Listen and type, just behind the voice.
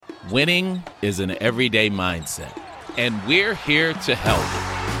Winning is an everyday mindset, and we're here to help.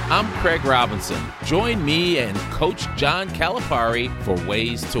 I'm Craig Robinson. Join me and Coach John Calipari for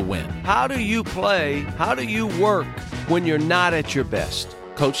Ways to Win. How do you play? How do you work when you're not at your best?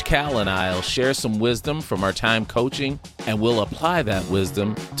 Coach Cal and I will share some wisdom from our time coaching, and we'll apply that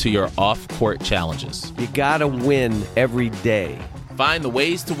wisdom to your off-court challenges. You gotta win every day. Find the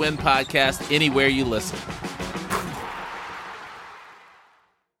Ways to Win podcast anywhere you listen.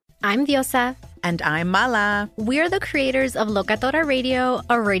 I'm Diosa. And I'm Mala. We're the creators of Locatora Radio,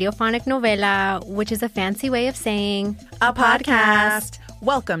 a radiophonic novela, which is a fancy way of saying a podcast.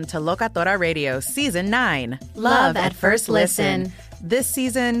 Welcome to Locatora Radio Season 9. Love at First Listen. This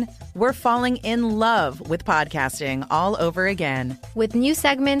season, we're falling in love with podcasting all over again. With new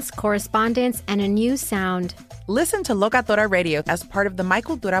segments, correspondence, and a new sound. Listen to Locatora Radio as part of the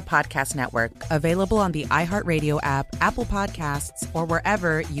Michael Dura Podcast Network, available on the iHeartRadio app, Apple Podcasts, or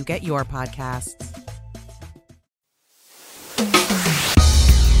wherever you get your podcasts.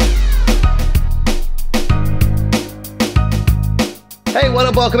 Hey, what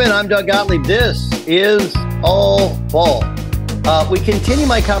up? Welcome in. I'm Doug Gottlieb. This is All Ball. We continue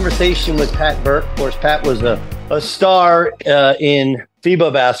my conversation with Pat Burke. Of course, Pat was a star in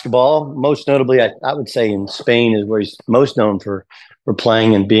FIBA basketball, most notably, I would say in Spain is where he's most known for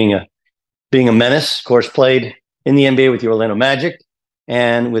playing and being a menace. Of course, played in the NBA with the Orlando Magic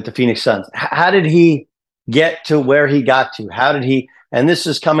and with the Phoenix Suns. How did he get to where he got to? How did he? And this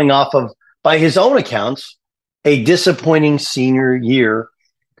is coming off of, by his own accounts, a disappointing senior year.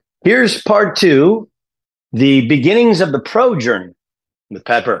 Here's part two, the beginnings of the pro journey with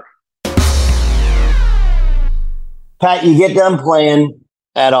Pat Burke. Pat, you get done playing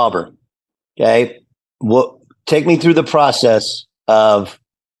at Auburn, okay? Take me through the process of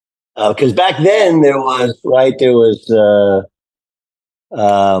because back then there was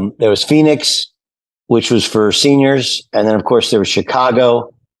Phoenix, which was for seniors, and then of course there was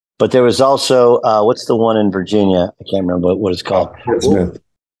Chicago, but there was also what's the one in Virginia? I can't remember what it's called. Portsmouth.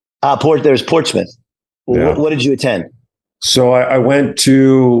 There's Portsmouth. Yeah. What did you attend? So I went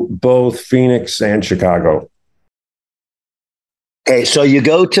to both Phoenix and Chicago. Okay, so you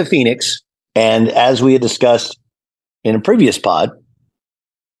go to Phoenix, and as we had discussed in a previous pod,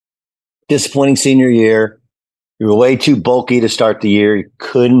 disappointing senior year. You were way too bulky to start the year. You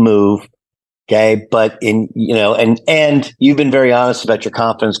couldn't move. Okay, but and you've been very honest about your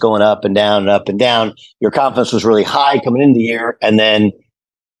confidence going up and down and up and down. Your confidence was really high coming into the year, and then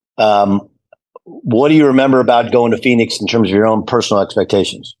what do you remember about going to Phoenix in terms of your own personal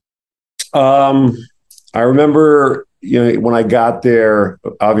expectations? I remember, when I got there,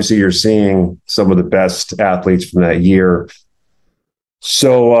 obviously you're seeing some of the best athletes from that year.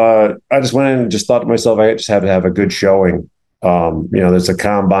 So I just went in and just thought to myself, I just have to have a good showing. There's a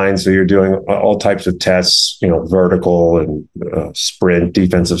combine, so you're doing all types of tests, vertical and sprint,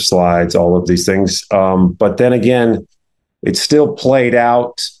 defensive slides, all of these things. But then again, it still played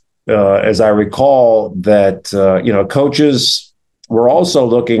out, as I recall, that, coaches were also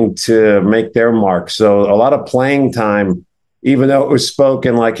looking to make their mark. So a lot of playing time, even though it was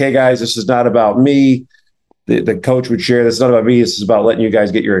spoken like, hey, guys, this is not about me. The coach would share, this is not about me. This is about letting you guys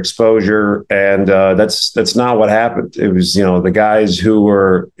get your exposure. And that's not what happened. It was, the guys who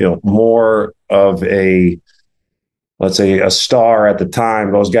were, more of let's say a star at the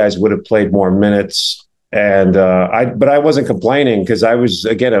time, those guys would have played more minutes. And but I wasn't complaining because I was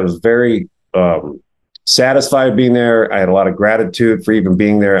very satisfied being there. I had a lot of gratitude for even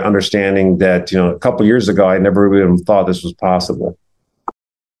being there, understanding that, a couple of years ago, I never even thought this was possible.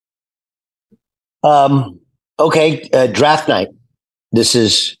 Okay. Draft night. This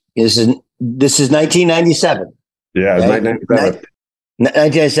is 1997. Yeah. Okay? 1997.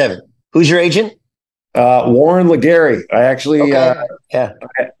 1997. Who's your agent? Warren Legary. I actually,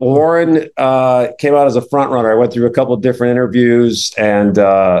 Warren came out as a front runner. I went through a couple of different interviews, and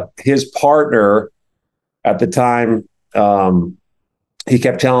his partner at the time, he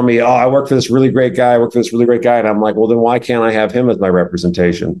kept telling me, I work for this really great guy. And I'm like, well, then why can't I have him as my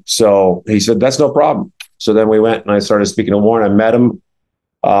representation? So he said, that's no problem. So then we went and I started speaking to Warren. I met him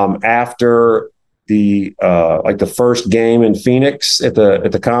after the first game in Phoenix at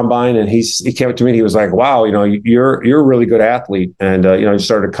the combine. And he came up to me and he was like, wow, you're a really good athlete. And, he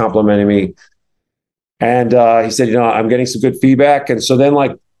started complimenting me. And he said, I'm getting some good feedback. And so then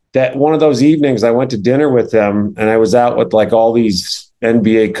that one of those evenings I went to dinner with him, and I was out with all these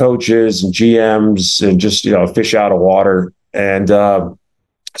NBA coaches and GMs and just, fish out of water. And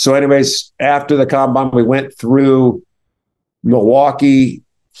so anyways, after the combine, we went through Milwaukee,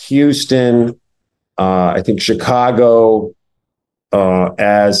 Houston, I think Chicago,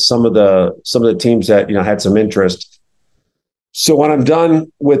 as some of the teams that had some interest. So when I'm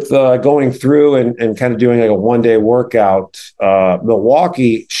done with going through and kind of doing like a 1-day workout,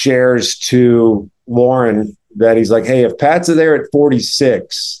 Milwaukee shares to Warren that he's like, hey, if Pat's there at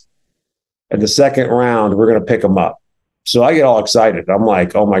 46 at the second round, we're going to pick him up. So I get all excited. I'm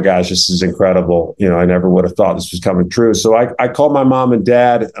like, oh my gosh, this is incredible. I never would have thought this was coming true. So I called my mom and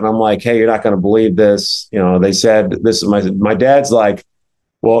dad and I'm like, hey, you're not going to believe this. They said, this is my dad's like,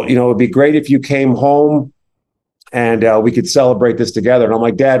 well, it'd be great if you came home and we could celebrate this together. And I'm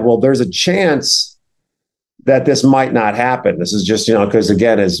like, Dad, well, there's a chance that this might not happen. This is just, because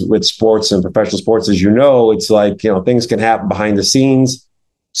again, as with sports and professional sports, as it's like, things can happen behind the scenes.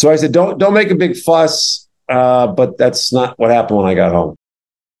 So I said, don't make a big fuss. But that's not what happened when I got home.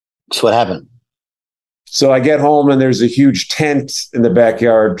 So what happened? So I get home and there's a huge tent in the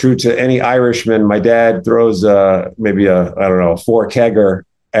backyard. True to any Irishman, my dad throws maybe a 4-kegger.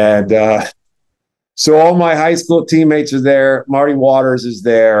 And so all my high school teammates are there. Marty Waters is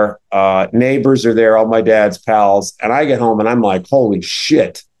there. Neighbors are there, all my dad's pals. And I get home and I'm like, holy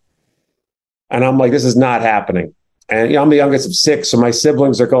shit. And I'm like, this is not happening. And I'm the youngest of 6, so my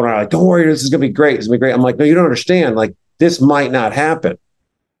siblings are going around like, don't worry, this is going to be great. It's going to be great. I'm like, no, you don't understand. Like, this might not happen.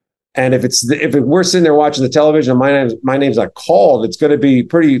 And if we're sitting there watching the television and my name's not called, it's going to be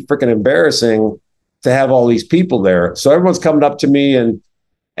pretty freaking embarrassing to have all these people there. So everyone's coming up to me and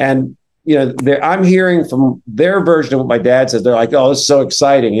I'm hearing from their version of what my dad says. They're like, oh, this is so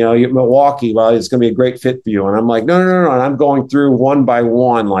exciting. You're Milwaukee. Well, it's going to be a great fit for you. And I'm like, no. And I'm going through one by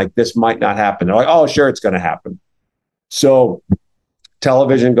one, like this might not happen. They're like, oh, sure, it's going to happen. So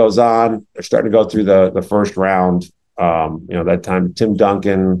television goes on. They're starting to go through the first round. That time, Tim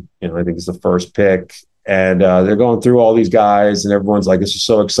Duncan, I think is the first pick. And they're going through all these guys and everyone's like, this is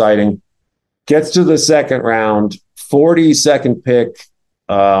so exciting. Gets to the second round, 42nd pick.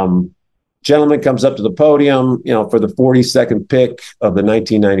 Gentleman comes up to the podium, for the 42nd pick of the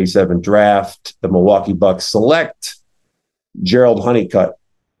 1997 draft. The Milwaukee Bucks select Gerald Honeycutt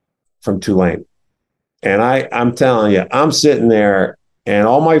from Tulane. And I'm telling you, I'm sitting there and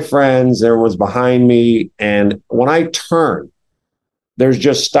all my friends, everyone's behind me. And when I turn, there's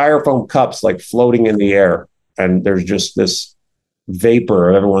just styrofoam cups like floating in the air. And there's just this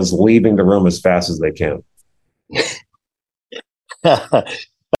vapor. Everyone's leaving the room as fast as they can.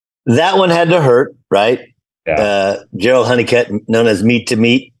 That one had to hurt, right? Yeah. Gerald Honeycutt, known as Meat to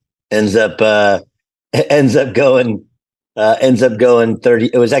Meat, ends up going 30.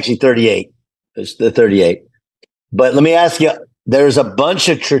 It was actually 38. It's the 38. But let me ask you, there's a bunch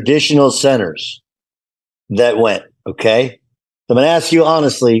of traditional centers that went, okay? I'm going to ask you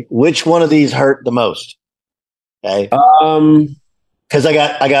honestly, which one of these hurt the most? Okay. Because I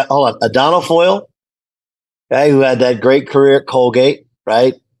got, hold on, Adonal Foyle, okay, who had that great career at Colgate,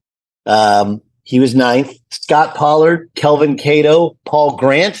 right? He was 9th. Scott Pollard, Kelvin Cato, Paul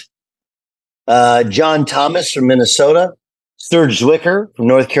Grant, John Thomas from Minnesota, Serge Zwicker from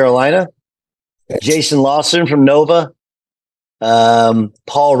North Carolina, Jason Lawson from Nova,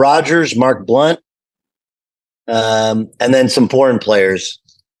 Paul Rogers, Mark Blunt, and then some foreign players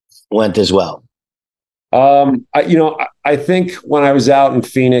went as well. I think when I was out in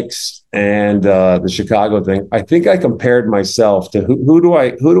Phoenix and the Chicago thing, I think I compared myself to who do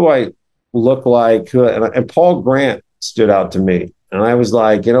I look like? And Paul Grant stood out to me, and I was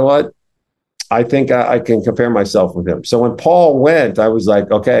like, you know what? I think I can compare myself with him. So when Paul went, I was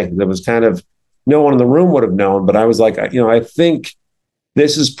like, okay, there was kind of no one in the room would have known, but I was like, I think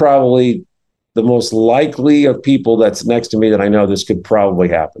this is probably the most likely of people that's next to me that I know this could probably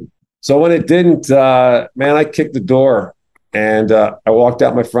happen. So when it didn't, man, I kicked the door and I walked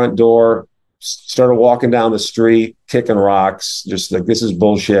out my front door, started walking down the street, kicking rocks, just like, this is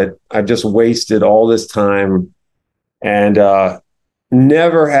bullshit. I've just wasted all this time and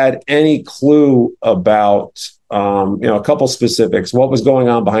never had any clue about, a couple specifics, what was going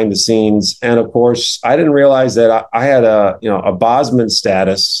on behind the scenes. And of course, I didn't realize that I had a Bosman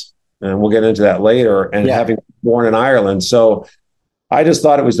status, and we'll get into that later, and having born in Ireland. So I just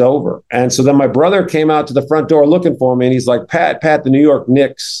thought it was over. And so then my brother came out to the front door looking for me, and he's like, Pat, the New York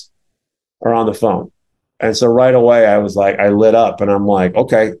Knicks are on the phone. And so right away I was like, I lit up and I'm like,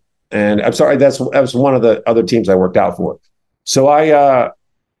 okay. And I'm sorry, that was one of the other teams I worked out for. So I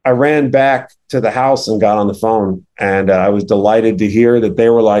ran back to the house and got on the phone, and I was delighted to hear that they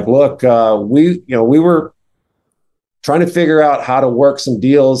were like, look, we were trying to figure out how to work some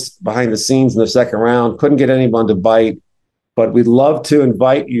deals behind the scenes in the second round. Couldn't get anyone to bite, but we'd love to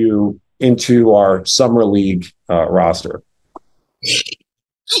invite you into our summer league roster.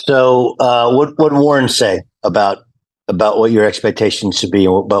 So what would Warren say about about what your expectations should be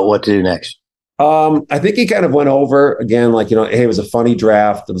and about what to do next? I think he kind of went over again, like, hey, it was a funny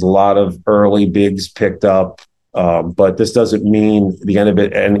draft. There was a lot of early bigs picked up, but this doesn't mean the end of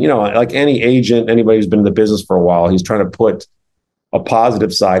it. And, like any agent, anybody who's been in the business for a while, he's trying to put a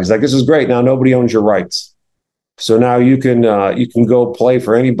positive side. He's like, this is great. Now nobody owns your rights. So now you can go play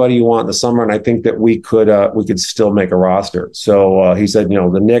for anybody you want in the summer. And I think that we could still make a roster. So he said,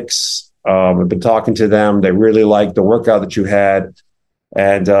 the Knicks, I've been talking to them. They really liked the workout that you had.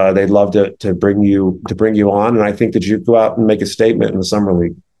 And they'd love to bring you on. And I think that you go out and make a statement in the summer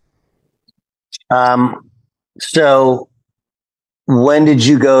league. So when did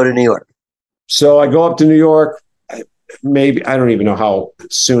you go to New York? So I go up to New York. Maybe I don't even know how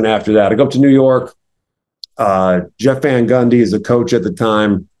soon after that. I go up to New York. Jeff Van Gundy is the coach at the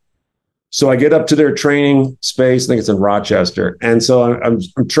time. So I get up to their training space. I think it's in Rochester. And so I'm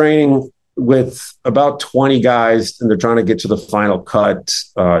training with about 20 guys, and they're trying to get to the final cut.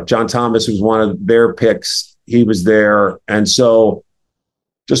 John Thomas, who's one of their picks, he was there. And so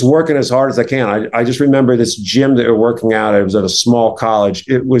just working as hard as I can. I just remember this gym that we're working out. It was at a small college.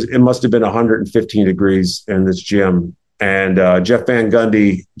 It must have been 115 degrees in this gym. And Jeff Van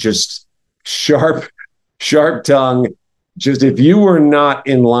Gundy, just sharp tongue. Just if you were not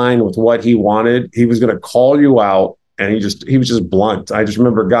in line with what he wanted, he was going to call you out. And he was just blunt. I just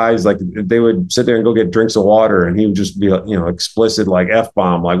remember guys, like, they would sit there and go get drinks of water, and he would just be, explicit, like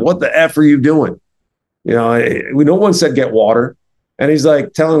F-bomb, like, what the F are you doing? No one said get water. And he's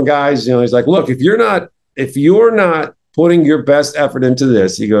like telling guys, he's like, look, if you're not putting your best effort into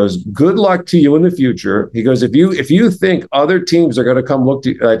this, he goes, good luck to you in the future. He goes, if you think other teams are going to come look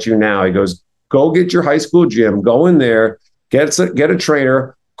at you now, he goes, go get your high school gym, go in there, get a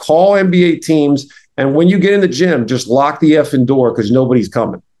trainer, call NBA teams. And when you get in the gym, just lock the effing door because nobody's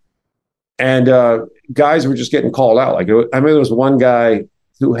coming. And guys were just getting called out. Like, I remember there was one guy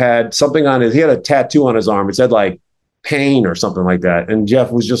who had something on he had a tattoo on his arm. It said like pain or something like that. And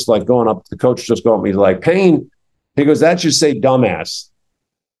Jeff was just like going up, the coach just going up, he's like, pain. He goes, that should say dumbass.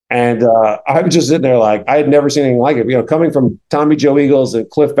 And I was just sitting there like, I had never seen anything like it. Coming from Tommy Joe Eagles and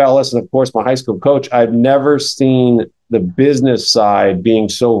Cliff Ellis, and of course my high school coach, I've never seen the business side being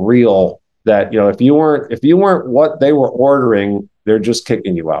so real. That, if you weren't what they were ordering, they're just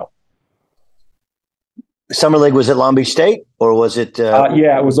kicking you out. Summer League was at Long Beach State, or was it?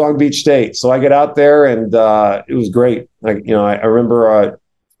 Yeah, it was Long Beach State. So I get out there, and it was great. Like, I remember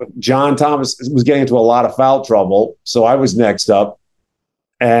John Thomas was getting into a lot of foul trouble, so I was next up,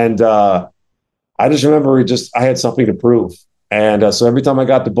 and I just remember I had something to prove, and so every time I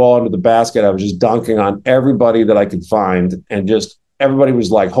got the ball into the basket, I was just dunking on everybody that I could find, and just. Everybody was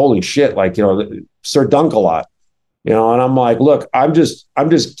like, holy shit, like, Sir Dunk a lot, and I'm like, look, I'm just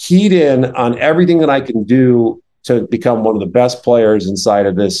keyed in on everything that I can do to become one of the best players inside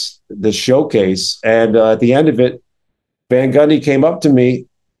of this showcase. And at the end of it, Van Gundy came up to me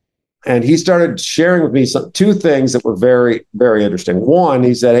and he started sharing with me two things that were very, very interesting. One,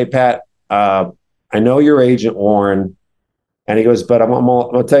 he said, hey, Pat, I know your agent, Warren. And he goes, but I'm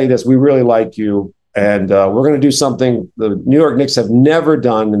going to tell you this, we really like you. And we're going to do something the New York Knicks have never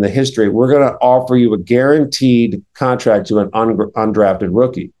done in the history. We're going to offer you a guaranteed contract to an undrafted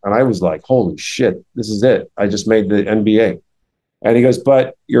rookie. And I was like, holy shit, this is it. I just made the NBA. And he goes,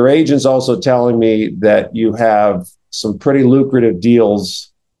 but your agent's also telling me that you have some pretty lucrative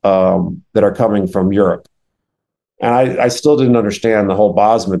deals that are coming from Europe. And I still didn't understand the whole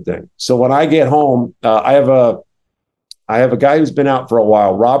Bosman thing. So when I get home, I have a guy who's been out for a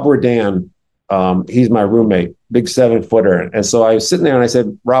while, Rob Rodan. He's my roommate, big 7-footer. And so I was sitting there and I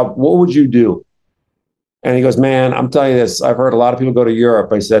said, Rob, what would you do? And he goes, man, I'm telling you this. I've heard a lot of people go to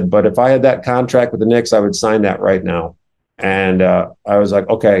Europe. I said, but if I had that contract with the Knicks, I would sign that right now. And I was like,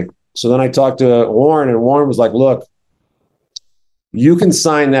 okay. So then I talked to Warren, and Warren was like, look, you can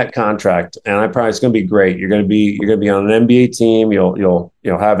sign that contract, and it's going to be great. You're going to be on an NBA team. You'll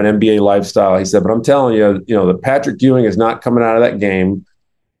have an NBA lifestyle. He said, but I'm telling you, the Patrick Ewing is not coming out of that game.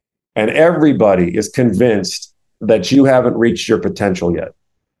 And everybody is convinced that you haven't reached your potential yet.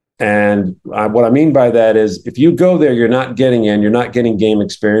 And what I mean by that is if you go there, you're not getting in, you're not getting game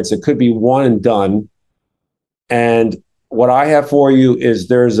experience. It could be one and done. And what I have for you is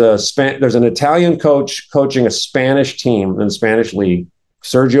there's an Italian coach coaching a Spanish team in the Spanish league,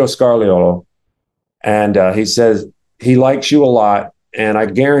 Sergio Scarliolo. And he says he likes you a lot. And I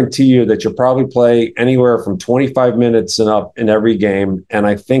guarantee you that you'll probably play anywhere from 25 minutes and up in every game. And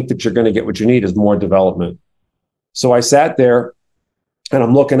I think that you're going to get what you need is more development. So I sat there and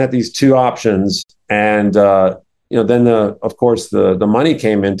I'm looking at these two options. And, then of course the money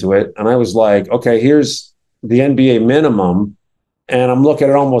came into it. And I was like, okay, here's the NBA minimum, and I'm looking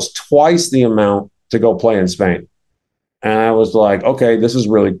at almost twice the amount to go play in Spain. And I was like, okay, this is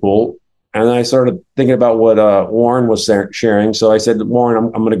really cool. And then I started thinking about what Warren was sharing. So I said,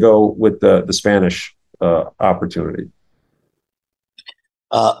 Warren, I'm going to go with the Spanish opportunity.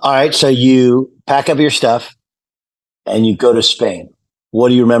 All right. So you pack up your stuff and you go to Spain. What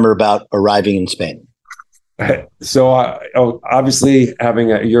do you remember about arriving in Spain? So obviously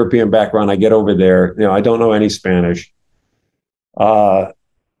having a European background, I get over there. I don't know any Spanish.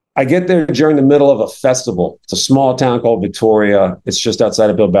 I get there during the middle of a festival. It's a small town called Vitoria. It's just outside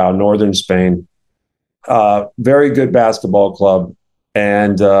of Bilbao, northern Spain. Very good basketball club.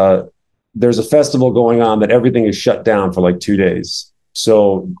 And there's a festival going on that everything is shut down for like 2 days.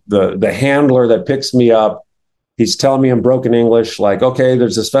 So the handler that picks me up, he's telling me in broken English, like, okay,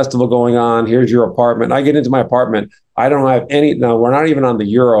 there's this festival going on. Here's your apartment. I get into my apartment. I don't have any. No, we're not even on the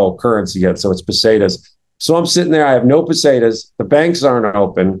euro currency yet. So it's pesetas. So I'm sitting there. I have no pesetas. The banks aren't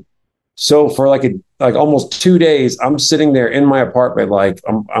open. So for like almost 2 days, I'm sitting there in my apartment. Like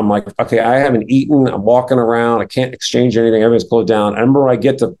I'm like, okay, I haven't eaten. I'm walking around. I can't exchange anything. Everything's closed down. I remember I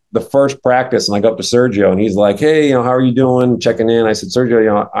get to the first practice and I go up to Sergio and he's like, hey, how are you doing? Checking in. I said,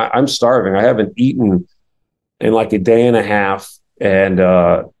 Sergio, I'm starving. I haven't eaten in like a day and a half. And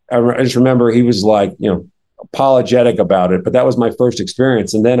I just remember he was like, apologetic about it. But that was my first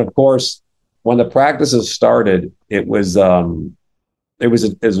experience. And then, of course, when the practices started, it was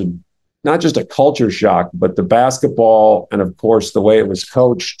not just a culture shock, but the basketball and, of course, the way it was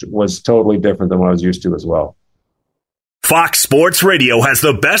coached was totally different than what I was used to as well. Fox Sports Radio has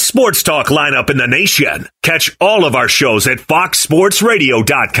the best sports talk lineup in the nation. Catch all of our shows at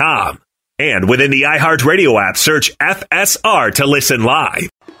foxsportsradio.com. And within the iHeartRadio app, search FSR to listen live.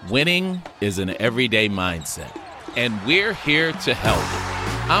 Winning is an everyday mindset, and we're here to help.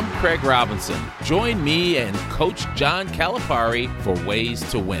 I'm Craig Robinson. Join me and Coach John Calipari for Ways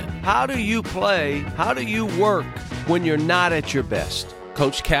to Win. How do you play? How do you work when you're not at your best?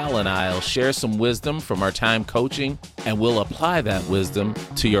 Coach Cal and I will share some wisdom from our time coaching, and we'll apply that wisdom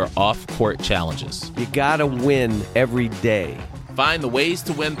to your off-court challenges. You got to win every day. Find the Ways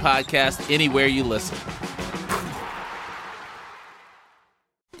to Win podcast anywhere you listen.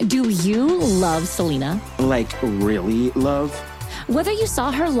 Do you love Selena? Like, really love? Whether you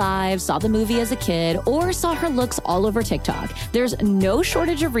saw her live, saw the movie as a kid, or saw her looks all over TikTok, there's no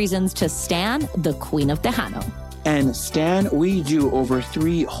shortage of reasons to stan the Queen of Tejano. And Stan, we do over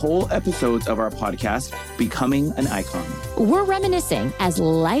 3 whole episodes of our podcast, Becoming an Icon. We're reminiscing as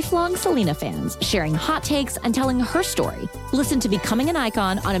lifelong Selena fans, sharing hot takes and telling her story. Listen to Becoming an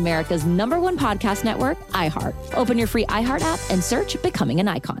Icon on America's #1 podcast network, iHeart. Open your free iHeart app and search Becoming an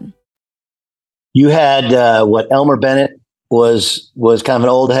Icon. You had Elmer Bennett was kind of an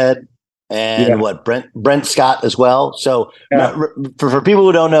old head, and Brent Scott as well. So for people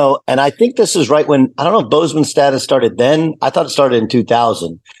who don't know, and I think this is right when, I don't know if Bozeman's status started then. I thought it started in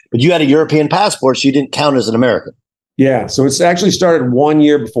 2000, but you had a European passport, so you didn't count as an American. Yeah, so it's actually started 1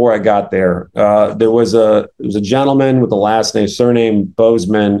 year before I got there. There was a gentleman with the surname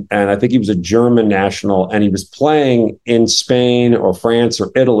Bozeman, and I think he was a German national, and he was playing in Spain or France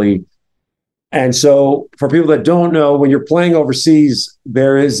or Italy. And so for people that don't know, when you're playing overseas,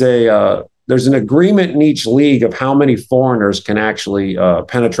 there's an agreement in each league of how many foreigners can actually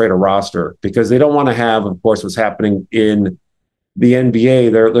penetrate a roster, because they don't want to have, of course, what's happening in the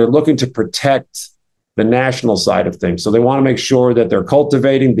NBA. They're looking to protect the national side of things. So they want to make sure that they're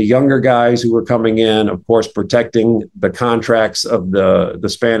cultivating the younger guys who are coming in, of course, protecting the contracts of the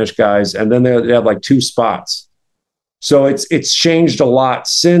Spanish guys. And then they have like 2 spots. So it's changed a lot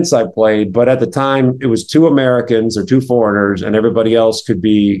since I played, but at the time it was 2 Americans or 2 foreigners, and everybody else could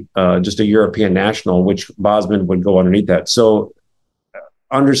be just a European national, which Bosman would go underneath that. So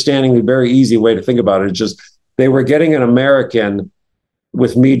understanding the very easy way to think about it is just they were getting an American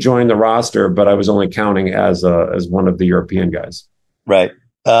with me joining the roster, but I was only counting as one of the European guys. Right.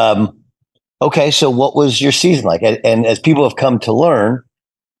 Okay. So what was your season like? And as people have come to learn,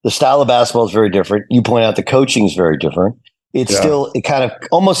 the style of basketball is very different. You point out the coaching is very different. It's still kind of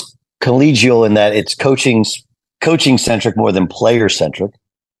almost collegial in that it's coaching centric more than player centric,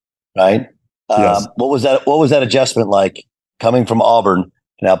 right? Yes. What was that adjustment like coming from Auburn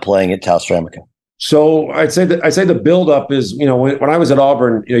now playing at Tal Stramica? So I'd say the buildup is, when I was at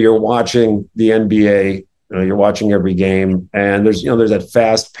Auburn, you're watching the NBA. You're watching every game, and there's that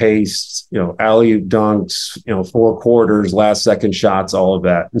fast paced, alley-oop dunks, 4 quarters, last second shots, all of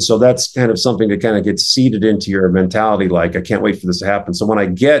that. And so that's kind of something that kind of gets seeded into your mentality. Like, I can't wait for this to happen. So when I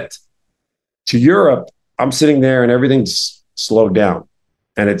get to Europe, I'm sitting there and everything's slowed down,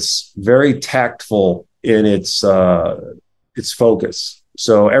 and it's very tactful in its focus.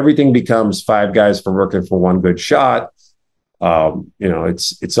 So everything becomes five guys for working for one good shot.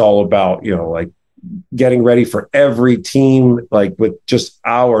 It's all about, like getting ready for every team, like with just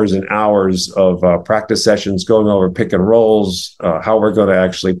hours and hours of practice sessions, going over pick and rolls, how we're going to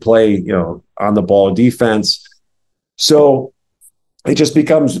actually play, on the ball defense. So it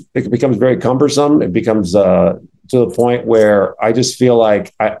becomes very cumbersome. It becomes to the point where I just feel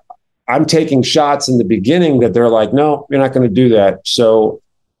like I'm taking shots in the beginning that they're like, no, you're not going to do that. So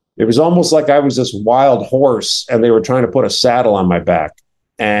it was almost like I was this wild horse and they were trying to put a saddle on my back.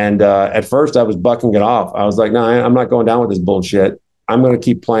 And at first I was bucking it off. I was like, no, I'm not going down with this bullshit. I'm going to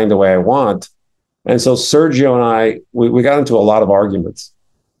keep playing the way I want. And so Sergio and I, we got into a lot of arguments.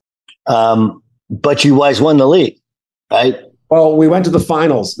 But you guys won the league, right? Well, we went to the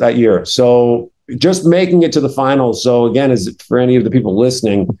finals that year. So just making it to the finals. So again, as for any of the people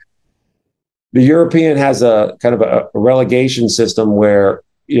listening, the European has a kind of a relegation system where,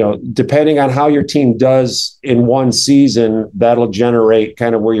 depending on how your team does in one season, that'll generate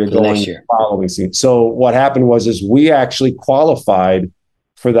kind of where you're going the following season. So what happened was we actually qualified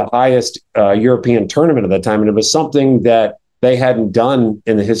for the highest European tournament at that time. And it was something that they hadn't done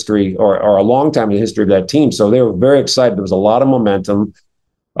in the history or a long time in the history of that team. So they were very excited. There was a lot of momentum.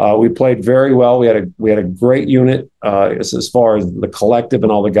 We played very well. We had a great unit as far as the collective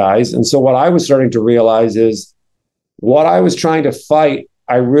and all the guys. And so what I was starting to realize is what I was trying to fight,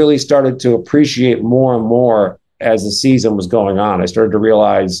 I really started to appreciate more and more as the season was going on. I started to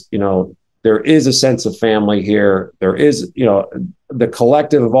realize, there is a sense of family here. There is, the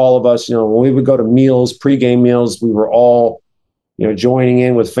collective of all of us, when we would go to meals, pregame meals, we were all, joining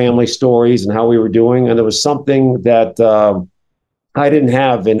in with family stories and how we were doing. And there was something that I didn't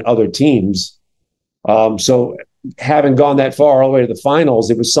have in other teams. So having gone that far all the way to the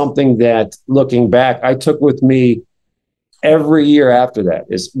finals, it was something that, looking back, I took with me every year after that.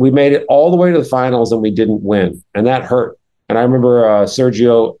 Is we made it all the way to the finals and we didn't win, and that hurt. And I remember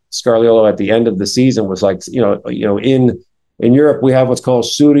Sergio Scarliolo at the end of the season was like, in Europe we have what's called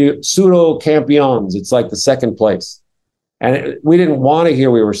pseudo campeons. It's like the second place. And we didn't want to hear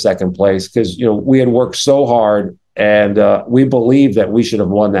we were second place because, we had worked so hard and we believed that we should have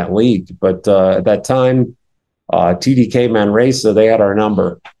won that league. But at that time, TDK Manresa, they had our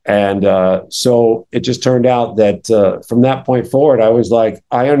number. And so it just turned out that from that point forward, I was like,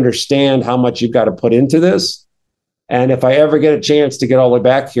 I understand how much you've got to put into this. And if I ever get a chance to get all the way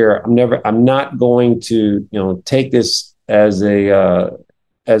back here, I'm not going to, take this as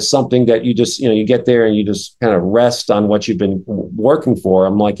something that you just, you get there and you just kind of rest on what you've been working for.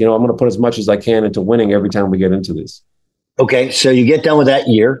 I'm like, I'm going to put as much as I can into winning every time we get into this. Okay. So you get done with that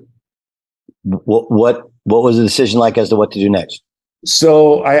year. What was the decision like as to what to do next?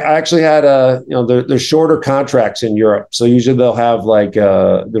 So I actually had there's shorter contracts in Europe. So usually they'll have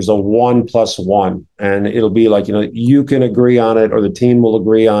there's a 1+1 and it'll be like, you can agree on it or the team will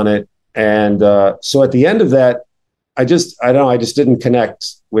agree on it. And so at the end of that, I just didn't connect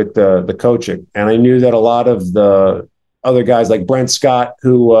with the coaching. And I knew that a lot of the other guys like Brent Scott,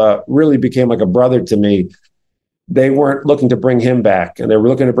 who really became like a brother to me, they weren't looking to bring him back. And they were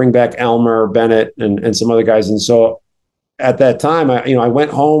looking to bring back Elmer, Bennett, and some other guys. And so at that time, I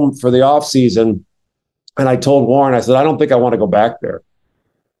went home for the off season and I told Warren, I said, I don't think I want to go back there.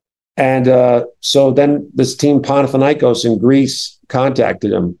 And so then this team Panathinaikos in Greece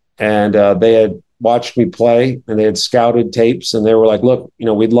contacted him and they had watched me play and they had scouted tapes and they were like, look,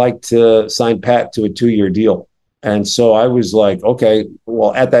 we'd like to sign Pat to a 2-year deal. And so I was like, okay,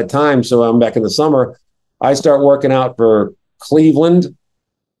 well, at that time, so I'm back in the summer, I start working out for Cleveland,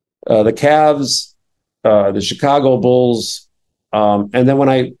 the Cavs, the Chicago Bulls. And then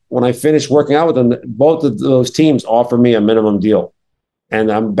when I finished working out with them, both of those teams offer me a minimum deal.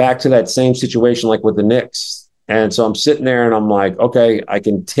 And I'm back to that same situation like with the Knicks. And so I'm sitting there and I'm like, okay, I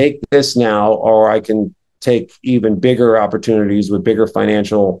can take this now, or I can take even bigger opportunities with bigger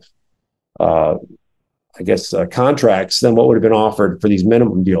financial, contracts than what would have been offered for these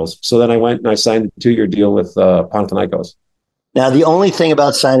minimum deals. So then I went and I signed a 2-year deal with Panathinaikos. Now, the only thing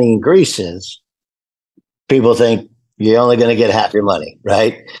about signing in Greece is people think you're only going to get half your money,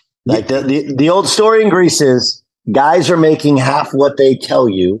 right? Like the old story in Greece is guys are making half what they tell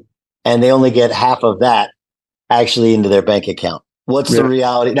you, and they only get half of that actually into their bank account. What's the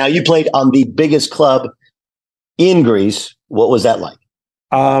reality? Now, you played on the biggest club in Greece. What was that like?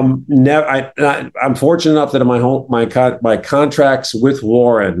 I'm fortunate enough that in my contracts with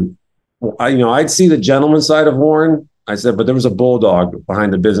Warren, I'd see the gentleman side of Warren. I said, but there was a bulldog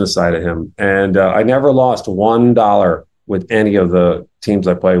behind the business side of him. And I never lost $1 with any of the teams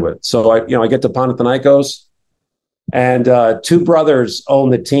I play with. So I get to Panathinaikos, and two brothers own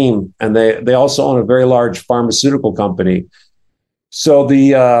the team, and they also own a very large pharmaceutical company. So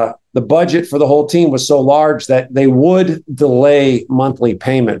the budget for the whole team was so large that they would delay monthly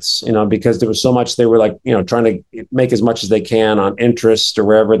payments, because there was so much. They were like, trying to make as much as they can on interest or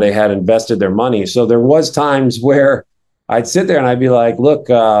wherever they had invested their money. So there was times where I'd sit there and I'd be like, look,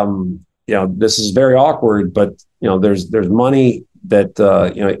 this is very awkward, but there's money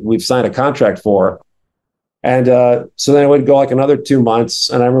that we've signed a contract for. And so then it would go like another 2 months.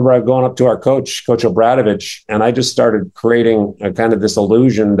 And I remember going up to our coach Obradovich, and I just started creating a kind of this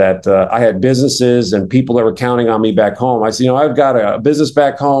illusion that I had businesses and people that were counting on me back home. I said, I've got a business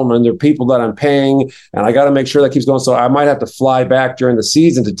back home, and there are people that I'm paying, and I got to make sure that keeps going. So I might have to fly back during the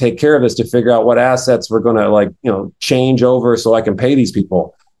season to take care of this, to figure out what assets we're going to change over so I can pay these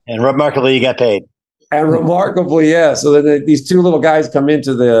people. And remarkably, you got paid. And remarkably, yeah. So then these two little guys come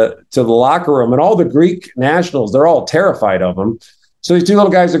into the locker room, and all the Greek nationals, they're all terrified of them. So these two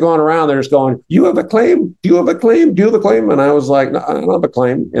little guys are going around. They're just going, "You have a claim? Do you have a claim? Do you have a claim?" And I was like, "No, I don't have a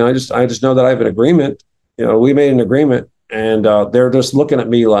claim. I just know that I have an agreement. We made an agreement." And they're just looking at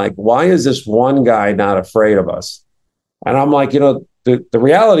me like, "Why is this one guy not afraid of us?" And I'm like, the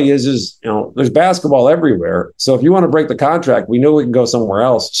reality is there's basketball everywhere. So if you want to break the contract, we know we can go somewhere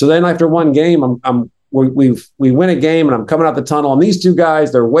else. So then after one game, we win a game, and I'm coming out the tunnel, and these two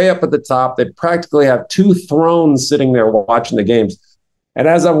guys, they're way up at the top. They practically have two thrones sitting there watching the games. And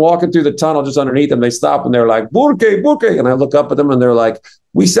as I'm walking through the tunnel just underneath them, they stop and they're like, Burke. And I look up at them and they're like,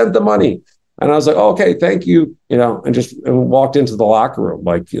 "We sent the money." And I was like, oh, "Okay, thank you." And walked into the locker room,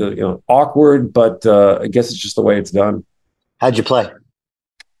 like, awkward, but I guess it's just the way it's done. How'd you play?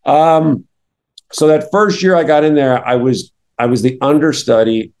 So that first year I got in there, I was the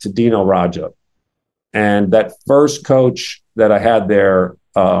understudy to Dino Radja. And that first coach that I had there,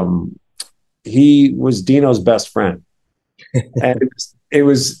 he was Dino's best friend. And it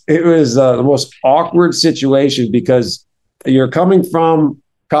was the most awkward situation, because you're coming from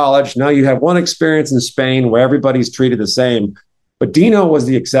college. Now you have one experience in Spain where everybody's treated the same, but Dino was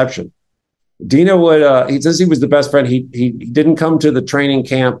the exception. Dino would, since he was the best friend, he didn't come to the training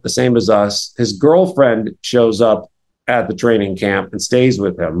camp the same as us. His girlfriend shows up at the training camp and stays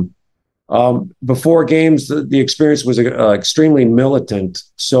with him. Before games, the experience was extremely militant.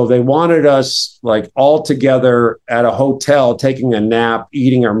 So they wanted us like all together at a hotel, taking a nap,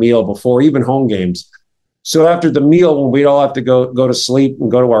 eating our meal before even home games. So after the meal, when we'd all have to go to sleep and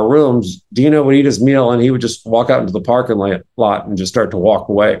go to our rooms, Dino would eat his meal and he would just walk out into the parking lot and just start to walk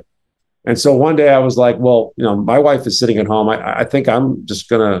away. And so one day I was like, well, my wife is sitting at home. I think I'm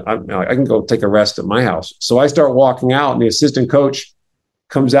just I can go take a rest at my house. So I start walking out, and the assistant coach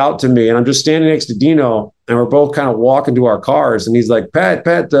comes out to me, and I'm just standing next to Dino, and we're both kind of walking to our cars. And he's like, Pat,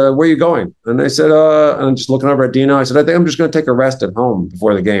 where are you going? And I said, and I'm just looking over at Dino. I said, I think I'm just going to take a rest at home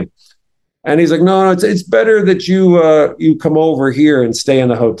before the game. And he's like, no, it's better that you come over here and stay in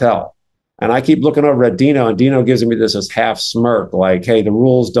the hotel. And I keep looking over at Dino, and Dino gives me this half smirk, like, hey, the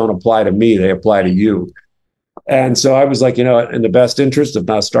rules don't apply to me, they apply to you. And so I was like, in the best interest of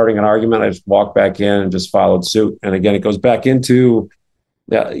not starting an argument, I just walked back in and just followed suit. And again, it goes back into,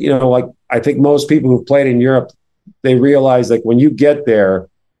 like I think most people who've played in Europe, they realize like when you get there,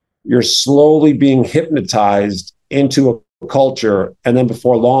 you're slowly being hypnotized into a culture. And then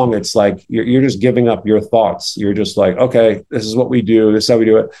before long, it's like you're just giving up your thoughts. You're just like, okay, this is what we do. This is how we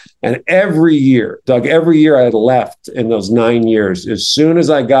do it. And every year, Doug, I had left in those 9 years, as soon as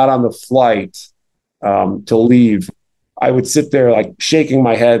I got on the flight to leave, I would sit there like shaking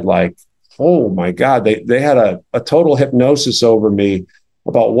my head like, oh my God, they had a total hypnosis over me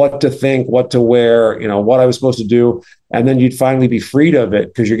about what to think, what to wear, what I was supposed to do. And then you'd finally be freed of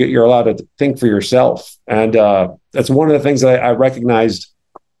it because you're allowed to think for yourself. And that's one of the things that I recognized,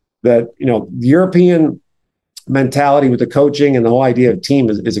 that, the European mentality with the coaching and the whole idea of team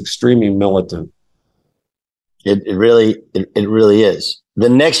is extremely militant. It really is. The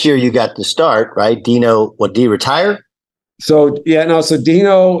next year you got to start, right? Dino, did he retire? So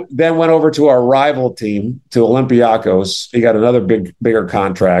Dino then went over to our rival team, to Olympiacos. He got another bigger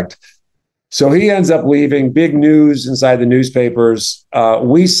contract. So he ends up leaving. Big news inside the newspapers.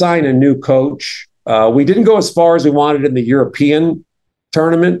 We signed a new coach. We didn't go as far as we wanted in the European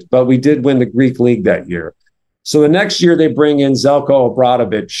tournament, but we did win the Greek league that year. So the next year they bring in Zeljko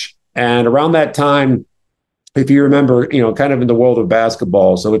Obradović. And around that time, if you remember, kind of in the world of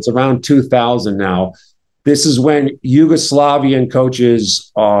basketball, so it's around 2000 now, this is when Yugoslavian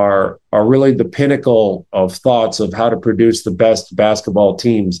coaches are really the pinnacle of thoughts of how to produce the best basketball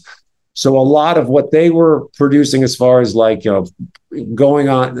teams. So a lot of what they were producing as far as like, going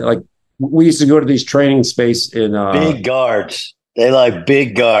on, like we used to go to these training space in big guards. They like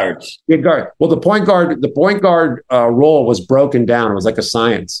big guards. Big guard. Well, the point guard role was broken down. It was like a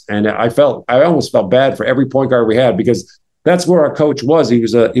science. And I almost felt bad for every point guard we had, because that's where our coach was. He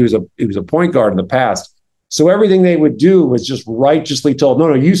was a point guard in the past. So everything they would do was just righteously told,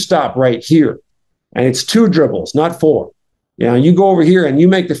 no, you stop right here. And it's 2 dribbles, not 4. You go over here and you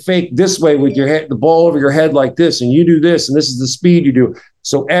make the fake this way with your head, the ball over your head like this, and you do this, and this is the speed you do.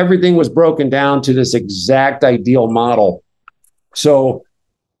 So everything was broken down to this exact ideal model. So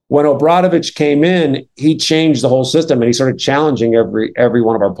when Obradović came in, he changed the whole system and he started challenging every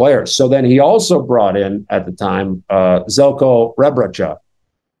one of our players. So then he also brought in, at the time, Zeljko Rebraca.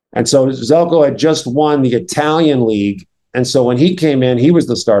 And so Zeljko had just won the Italian league. And so when he came in, he was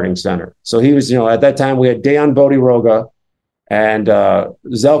the starting center. So he was, at that time we had Dejan Bodiroga and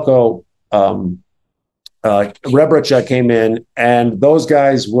Zeljko Rebraca came in, and those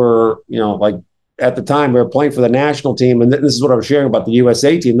guys were, like, at the time we were playing for the national team. And this is what I was sharing about the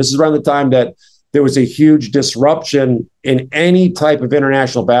USA team. This is around the time that there was a huge disruption in any type of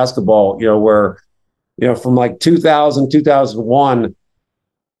international basketball, where, from like 2000, 2001,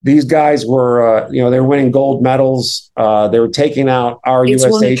 these guys were, they were winning gold medals. They were taking out our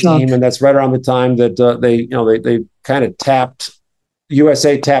USA team. And that's right around the time that they kind of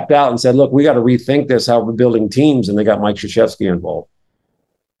USA tapped out and said, look, we got to rethink this, how we're building teams. And they got Mike Krzyzewski involved.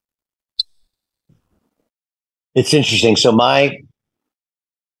 It's interesting. So my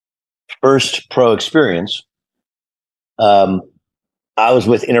first pro experience, I was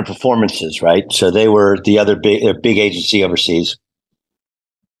with Inter Performances, right? So they were the other big agency overseas.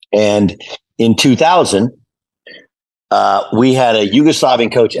 And in 2000, we had a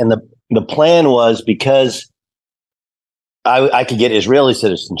Yugoslavian coach, and the plan was, because I could get Israeli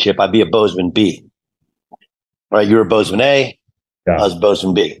citizenship, I'd be a Bozeman B. Right? You were Bozeman A, yeah. I was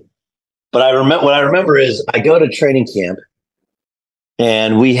Bozeman B. But what I remember is I go to training camp,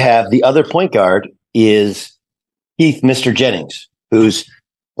 and we have the other point guard is Heath Mr. Jennings, who's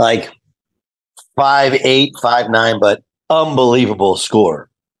like 5'8", 5'9", but unbelievable scorer.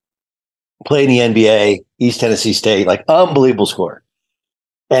 Played in the NBA, East Tennessee State, like unbelievable scorer.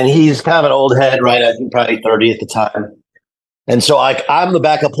 And he's kind of an old head, right? I think probably 30 at the time. And so I'm the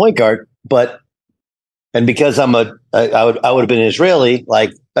backup point guard, and because I would have been Israeli,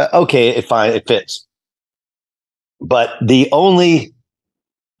 like, okay, it fits. But the only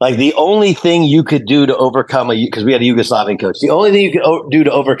thing you could do to overcome because we had a Yugoslavian coach, the only thing you could do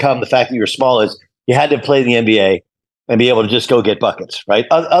to overcome the fact that you were small is you had to play in the NBA and be able to just go get buckets, right?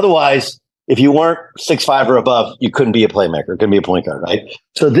 Otherwise, if you weren't 6'5" or above, you couldn't be a playmaker, couldn't be a point guard, right?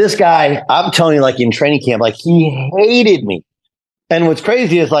 So this guy, I'm telling you, like in training camp, like he hated me. And what's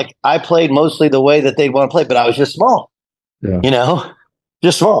crazy is, like, I played mostly the way that they'd want to play, but I was just small,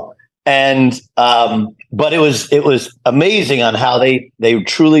 just small. And but it was amazing on how they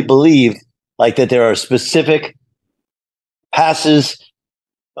truly believed, like, that there are specific passes,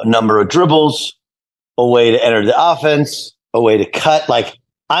 a number of dribbles, a way to enter the offense, a way to cut. Like,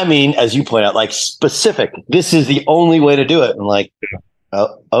 I mean, as you point out, like, specific. This is the only way to do it. And like,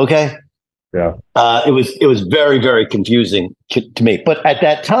 oh, okay. Yeah. It was very, very confusing to me. But at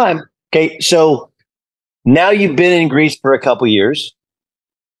that time, okay, so now you've been in Greece for a couple years,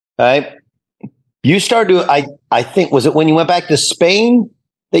 right? You started to, I think, was it when you went back to Spain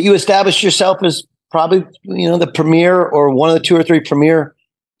that you established yourself as probably, the premier or one of the 2 or 3 premier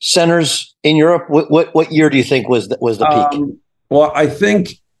centers in Europe? What year do you think was the peak? Well, I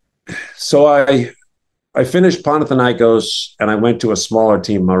think so. I finished Panathinaikos and I went to a smaller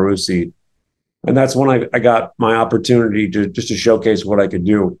team, Marousi. And that's when I got my opportunity to showcase what I could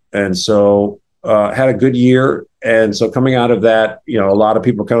do. And so had a good year. And so coming out of that, a lot of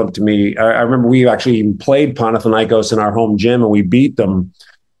people come up to me. I remember we actually even played Panathinaikos in our home gym and we beat them.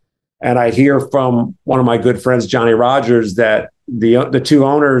 And I hear from one of my good friends, Johnny Rogers, that the 2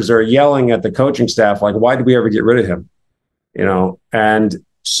 owners are yelling at the coaching staff, like, why did we ever get rid of him? And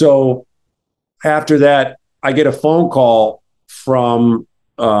so after that, I get a phone call from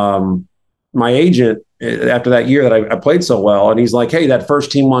my agent after that year that I played so well. And he's like, hey, that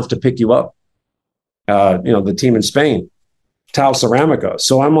first team wants to pick you up. The team in Spain, Tau Ceramica.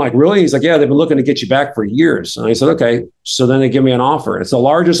 So I'm like, really? He's like, yeah, they've been looking to get you back for years. And I said, okay. So then they give me an offer. It's the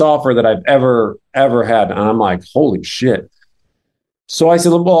largest offer that I've ever had. And I'm like, holy shit. So I said,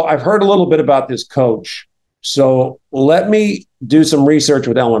 well, I've heard a little bit about this coach. So let me do some research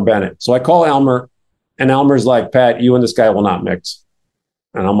with Elmer Bennett. So I call Elmer, and Elmer's like, Pat, you and this guy will not mix.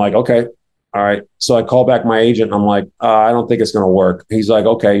 And I'm like, okay. All right. So I call back my agent and I'm like, I don't think it's going to work. He's like,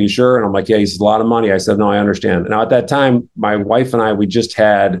 okay, you sure? And I'm like, yeah, he says a lot of money. I said, no, I understand. Now at that time, my wife and I, we just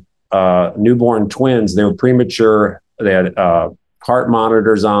had newborn twins. They were premature. They had heart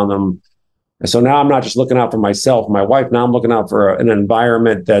monitors on them. And so now I'm not just looking out for myself, my wife. Now I'm looking out for an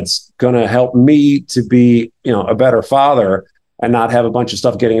environment that's going to help me to be, a better father and not have a bunch of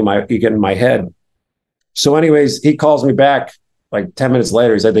stuff getting in my head. So anyways, he calls me back like 10 minutes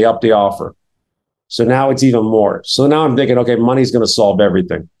later. He said they upped the offer. So now it's even more. So now I'm thinking, okay, money's going to solve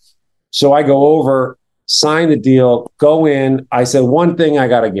everything. So I go over, sign the deal, go in. I said, one thing I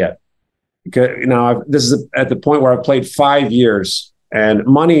got to get. Because this is at the point where I've played 5 years, and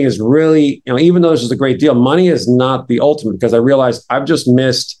money is really, even though this is a great deal, money is not the ultimate, because I realized I've just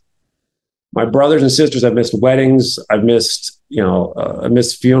missed my brothers and sisters. I've missed weddings. I've missed, I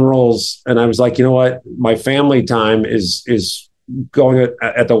missed funerals. And I was like, you know what? My family time is going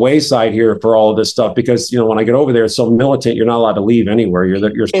at the wayside here for all of this stuff, because, when I get over there, it's so militant. You're not allowed to leave anywhere.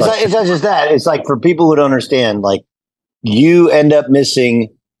 It's not just that. It's like, for people who don't understand, like, you end up missing,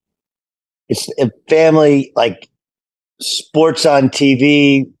 it's a family, like sports on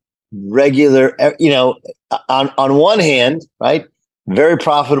TV, regular, on one hand, right? Very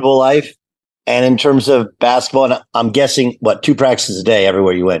profitable life. And in terms of basketball, and I'm guessing, 2 practices a day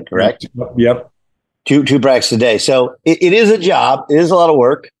everywhere you went, correct? Yep. Two practices a day. So it is a job. It is a lot of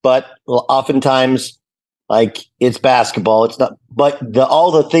work, but oftentimes, like, it's basketball. It's not, but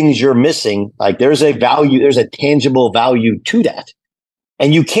all the things you're missing, like, there's a tangible value to that.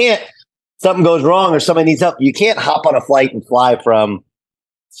 And you can't, something goes wrong or somebody needs help, you can't hop on a flight and fly from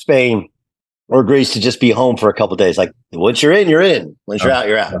Spain or Greece to just be home for a couple of days. Like, once you're in, you're in. Once you're out,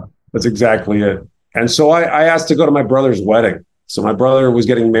 you're out. That's exactly it. And so I asked to go to my brother's wedding. So my brother was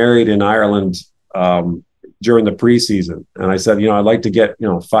getting married in Ireland during the preseason. And I said, I'd like to get,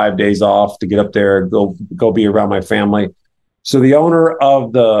 5 days off to get up there, go be around my family. So the owner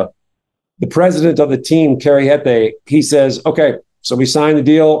of the president of the team, Kerry Hete, he says, okay, so we signed the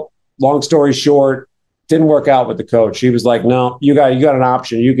deal. Long story short, didn't work out with the coach. He was like, no, you got an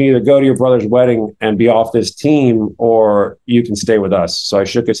option. You can either go to your brother's wedding and be off this team, or you can stay with us. So I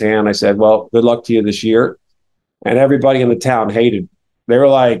shook his hand. I said, well, good luck to you this year. And everybody in the town hated. They were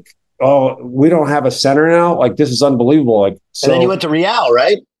like, oh, we don't have a center now. Like, this is unbelievable. Like, so, and then you went to Real,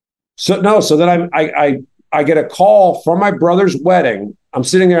 right? So then I get a call from my brother's wedding. I'm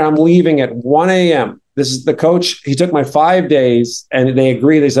sitting there. I'm leaving at 1 a.m. This is the coach. He took my 5 days, and they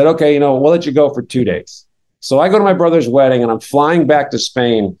agreed. They said, okay, we'll let you go for 2 days. So I go to my brother's wedding, and I'm flying back to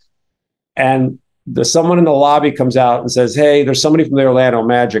Spain, and someone in the lobby comes out and says, hey, there's somebody from the Orlando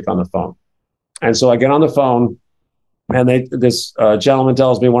Magic on the phone. And so I get on the phone, and this gentleman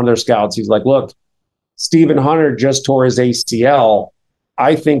tells me, one of their scouts, he's like, look, Stephen Hunter just tore his ACL.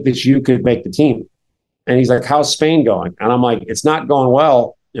 I think that you could make the team. And he's like, how's Spain going? And I'm like, it's not going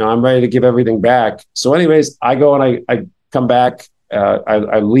well. I'm ready to give everything back. So anyways, I go and I come back.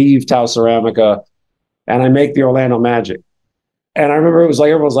 I leave Tau Ceramica, and I make the Orlando Magic. And I remember it was like,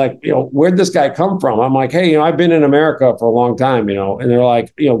 everyone's like, where'd this guy come from? I'm like, hey, I've been in America for a long time, and they're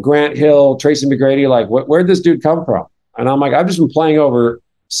like, Grant Hill, Tracy McGrady, like, where'd this dude come from? And I'm like, I've just been playing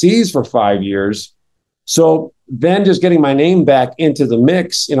overseas for 5 years. So then just getting my name back into the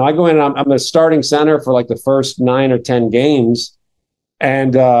mix, I go in and I'm the starting center for like the first 9 or 10 games.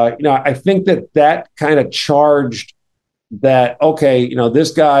 And, I think that kind of charged that, okay,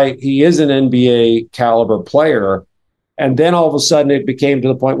 this guy, he is an NBA caliber player. And then all of a sudden it became to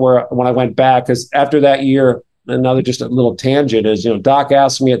the point where when I went back, because after that year, another just a little tangent is, Doc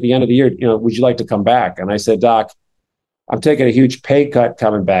asked me at the end of the year, would you like to come back? And I said, Doc, I'm taking a huge pay cut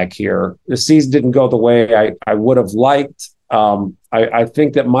coming back here. The season didn't go the way I would have liked. I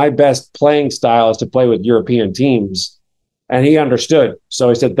think that my best playing style is to play with European teams. And he understood. So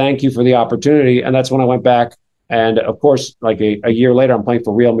he said, thank you for the opportunity. And that's when I went back. And of course, like a year later, I'm playing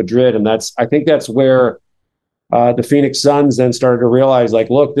for Real Madrid. And I think that's where the Phoenix Suns then started to realize, like,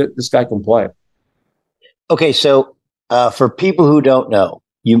 look, this guy can play. Okay. So for people who don't know,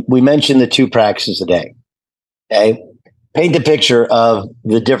 we mentioned the 2 practices a day. Okay. Paint the picture of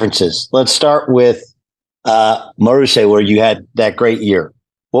the differences. Let's start with Marseille, where you had that great year.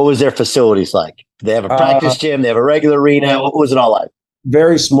 What was their facilities like? Do they have a practice gym? They have a regular arena? What was it all like?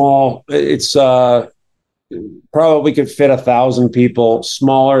 Very small. It's probably could fit 1,000 people,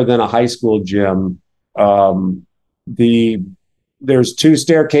 smaller than a high school gym. There's 2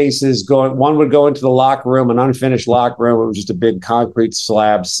 staircases going. One would go into the locker room, an unfinished locker room. It was just a big concrete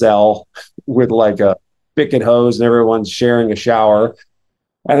slab cell with like a spigot hose, and everyone's sharing a shower.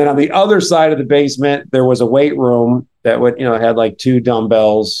 And then on the other side of the basement, there was a weight room, that would, had like 2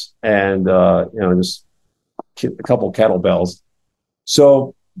 dumbbells and, just a couple kettlebells.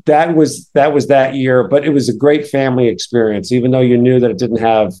 So that was that year, but it was a great family experience, even though you knew that it didn't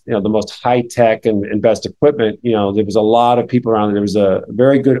have, the most high tech and best equipment. There was a lot of people around. There was a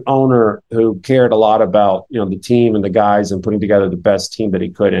very good owner who cared a lot about, the team and the guys and putting together the best team that he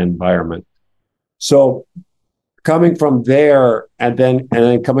could in environment. So coming from there and then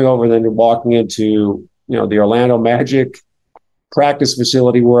coming over and then walking into, the Orlando Magic practice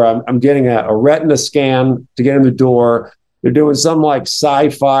facility where I'm getting a retina scan to get in the door. They're doing some like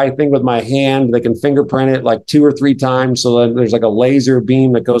sci-fi thing with my hand. They can fingerprint it like 2 or 3 times. So then there's like a laser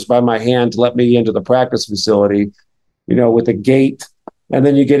beam that goes by my hand to let me into the practice facility, with a gate. And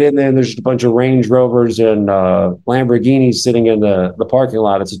then you get in there and there's just a bunch of Range Rovers and Lamborghinis sitting in the parking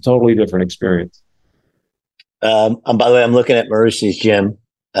lot. It's a totally different experience. And by the way, I'm looking at Marushi's gym.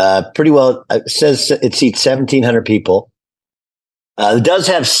 Pretty well, it says it seats 1,700 people. It does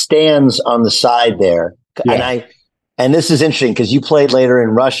have stands on the side there. Yeah. And this is interesting because you played later in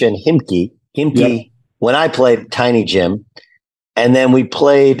Russia in Himki. Yep. When I played, tiny gym. And then we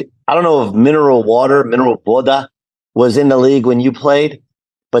played, I don't know if Mineral Voda was in the league when you played,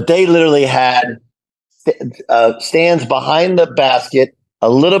 but they literally had stands behind the basket, a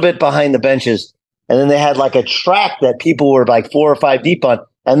little bit behind the benches. And then they had like a track that people were like 4 or 5 deep on,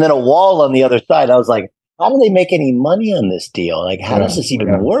 and then a wall on the other side. I was like, how do they make any money on this deal? Like, how does this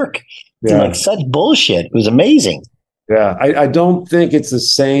even work? It's like such bullshit. It was amazing. Yeah, I don't think it's the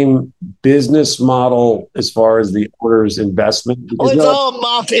same business model as far as the owner's investment. It's all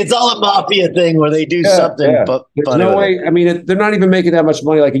a mafia thing where they do something. Yeah. But there's no way. I mean, they're not even making that much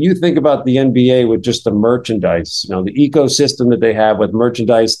money. Like, you think about the NBA with just the merchandise, the ecosystem that they have with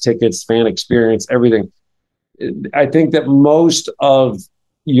merchandise, tickets, fan experience, everything. I think that most of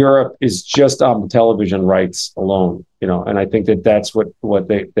Europe is just on television rights alone, and I think that that's what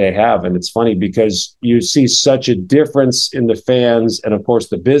they have. And it's funny because you see such a difference in the fans and of course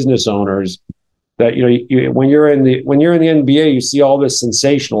the business owners that, when you're in the NBA, you see all this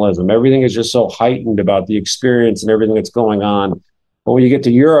sensationalism. Everything is just so heightened about the experience and everything that's going on. But when you get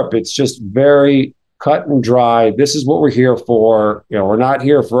to Europe, it's just very cut and dry. This is what we're here for. We're not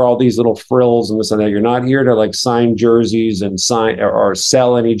here for all these little frills and this and that. You're not here to like sign jerseys and sign or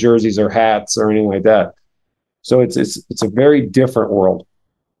sell any jerseys or hats or anything like that. So it's a very different world.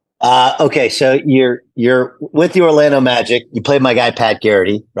 Okay, so you're with the Orlando Magic. You played my guy Pat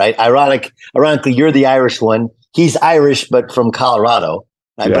Garrity, right? Ironically, you're the Irish one. He's Irish, but from Colorado.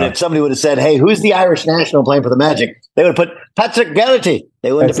 Right? Yeah. But if somebody would have said, "Hey, who's the Irish national playing for the Magic?" They would have put Patrick Garrity.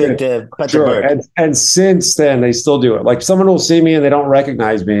 They wouldn't have picked Patrick Burke. And since then, they still do it. Like, someone will see me and they don't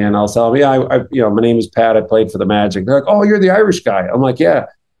recognize me, and I'll tell them, "Yeah, my name is Pat. I played for the Magic." They're like, "Oh, you're the Irish guy." I'm like, "Yeah."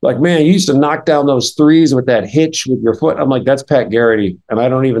 Like, "Man, you used to knock down those threes with that hitch with your foot." I'm like, "That's Pat Garrity," and I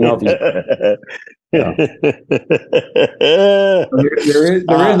don't even know if he's. Yeah. there is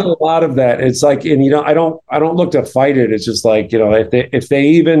a lot of that. It's like, and I don't look to fight it. It's just like, if they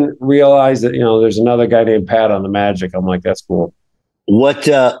even realize that there's another guy named Pat on the Magic, I'm like, that's cool. What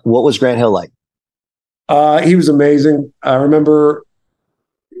was Grant Hill like? He was amazing. I remember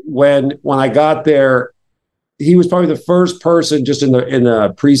when I got there, he was probably the first person just in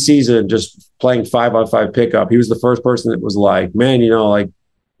the preseason, just playing 5-on-5 pickup. He was the first person that was like, "Man, like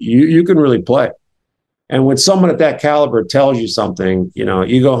you can really play." And when someone at that caliber tells you something,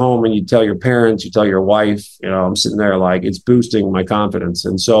 you go home and you tell your parents, you tell your wife, I'm sitting there like, it's boosting my confidence.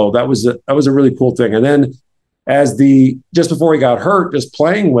 And so that was a really cool thing. And then just before he got hurt, just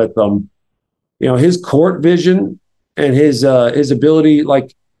playing with them, his court vision and his ability,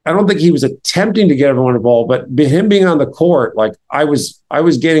 like, I don't think he was attempting to get everyone involved, but him being on the court, like, I was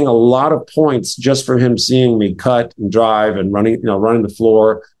getting a lot of points just from him seeing me cut and drive and running the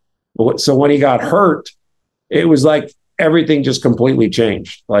floor. So when he got hurt, it was like everything just completely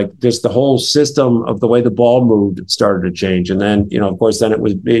changed. Like, just the whole system of the way the ball moved started to change. And then, of course, then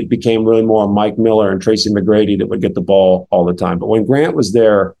it became really more Mike Miller and Tracy McGrady that would get the ball all the time. But when Grant was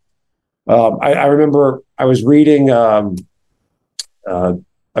there, I remember I was reading a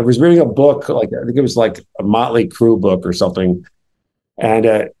book, like, I think it was like a Motley Crue book or something. And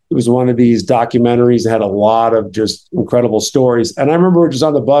it was one of these documentaries that had a lot of just incredible stories. And I remember just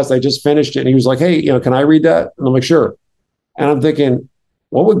on the bus, I just finished it. And he was like, "Hey, can I read that?" And I'm like, "Sure." And I'm thinking,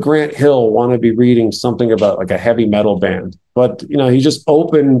 what would Grant Hill want to be reading something about, like a heavy metal band? But, he's just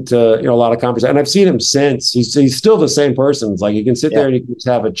open to, a lot of conversation. And I've seen him since. He's still the same person. It's like, you can sit there and you can just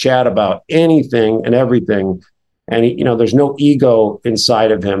have a chat about anything and everything. And, there's no ego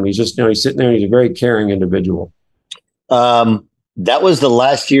inside of him. He's just, he's sitting there and he's a very caring individual. That was the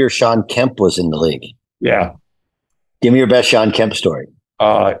last year Sean Kemp was in the league. Yeah. Give me your best Sean Kemp story.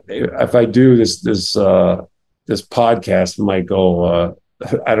 If I do this podcast, might go.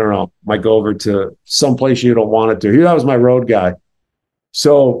 I don't know. Might go over to someplace you don't want it to. That was my road guy.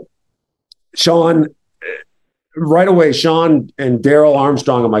 So, Sean, right away, Sean and Daryl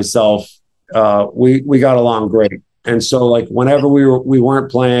Armstrong and myself, we got along great. And so, like, whenever we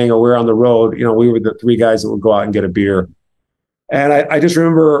weren't playing or we were on the road, we were the three guys that would go out and get a beer. And I just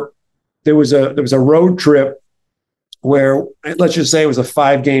remember there was a road trip where, let's just say it was a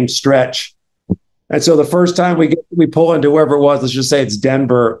 5-game stretch. And so the first time we pull into whoever it was, let's just say it's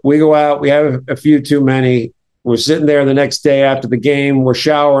Denver, we go out, we have a few too many. We're sitting there the next day after the game, we're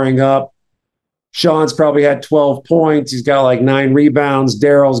showering up. Sean's probably had 12 points. He's got like 9 rebounds.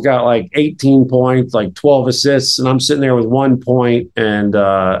 Daryl's got like 18 points, like 12 assists. And I'm sitting there with 1 point and,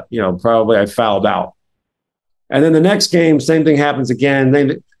 probably I fouled out. And then the next game, same thing happens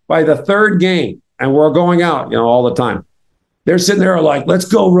again. By the third game, and we're going out, all the time. They're sitting there like, let's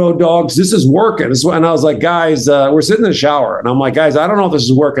go, road dogs. This is working. And I was like, guys, we're sitting in the shower. And I'm like, guys, I don't know if this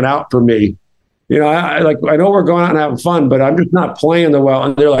is working out for me. I know we're going out and having fun, but I'm just not playing the well.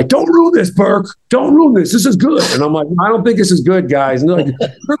 And they're like, don't ruin this, Burke. Don't ruin this. This is good. And I'm like, I don't think this is good, guys. And they're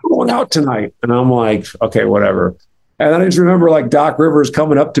like, we're going out tonight. And I'm like, okay, whatever. And then I just remember like Doc Rivers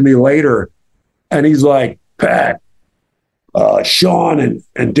coming up to me later, and he's like, Pat, Sean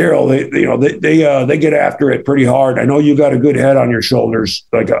and Daryl, they get after it pretty hard. I know you got a good head on your shoulders.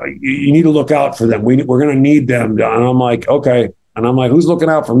 Like you need to look out for them. We're going to need them. And I'm like, okay. And I'm like, who's looking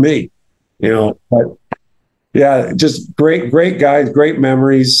out for me? But yeah, just great guys, great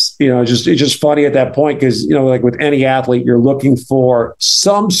memories. It's just funny at that point because, like with any athlete, you're looking for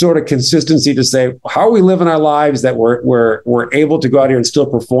some sort of consistency to say, how are we living our lives that we're able to go out here and still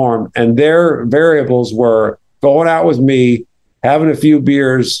perform? And their variables were going out with me, having a few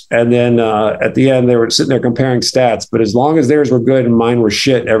beers, and then at the end, they were sitting there comparing stats. But as long as theirs were good and mine were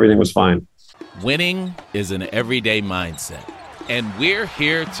shit, everything was fine. Winning is an everyday mindset, and we're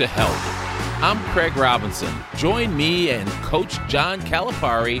here to help. I'm Craig Robinson. Join me and Coach John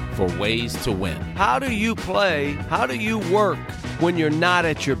Calipari for Ways to Win. How do you play? How do you work when you're not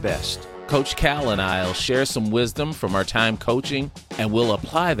at your best? Coach Cal and I will share some wisdom from our time coaching, and we'll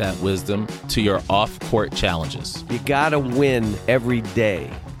apply that wisdom to your off-court challenges. You got to win every day.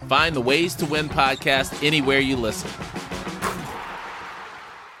 Find the Ways to Win podcast anywhere you listen.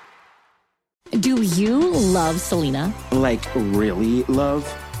 Do you love Selena? Like, really love?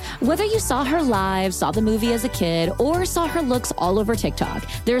 Whether you saw her live, saw the movie as a kid, or saw her looks all over TikTok,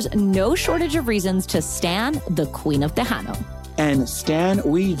 there's no shortage of reasons to stan the Queen of Tejano. And Stan,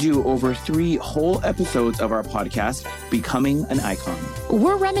 we do over 3 whole episodes of our podcast, Becoming an Icon.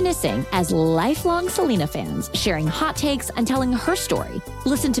 We're reminiscing as lifelong Selena fans, sharing hot takes and telling her story.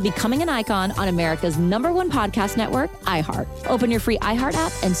 Listen to Becoming an Icon on America's #1 podcast network, iHeart. Open your free iHeart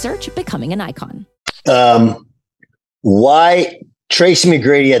app and search Becoming an Icon. Why Tracy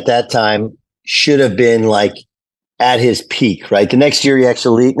McGrady at that time should have been like at his peak, right? The next year,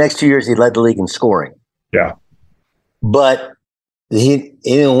 next 2 years, he led the league in scoring. Yeah. But he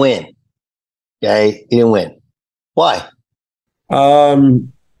didn't win. Okay, he didn't win. Why?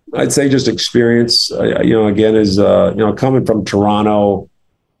 I'd say just experience. Again, is coming from Toronto.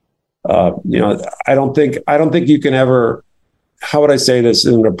 I don't think you can ever. How would I say this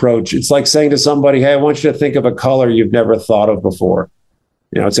in an approach? It's like saying to somebody, "Hey, I want you to think of a color you've never thought of before."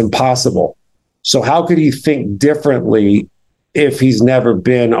 It's impossible. So how could he think differently if he's never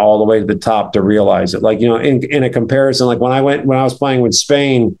been all the way to the top to realize it? Like, in a comparison, like when I was playing with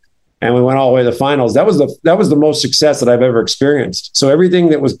Spain and we went all the way to the finals, that was the most success that I've ever experienced. So everything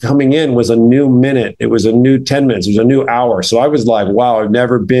that was coming in was a new minute. It was a new 10 minutes. It was a new hour. So I was like, wow, I've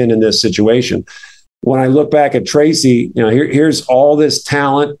never been in this situation. When I look back at Tracy, here's all this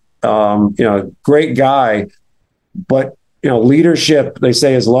talent, great guy, but leadership, they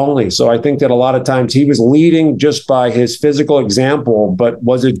say, is lonely. So I think that a lot of times he was leading just by his physical example, but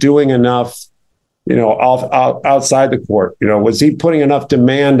was it doing enough, outside the court? Was he putting enough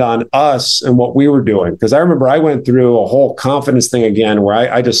demand on us and what we were doing? Because I remember I went through a whole confidence thing again where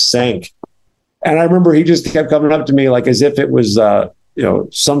I just sank. And I remember he just kept coming up to me like as if it was,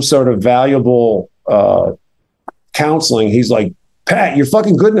 some sort of valuable counseling. He's like, Pat, you're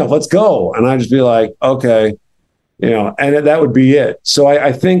fucking good enough. Let's go. And I'd just be like, okay. And that would be it. So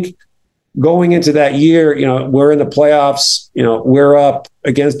I think going into that year, we're in the playoffs, we're up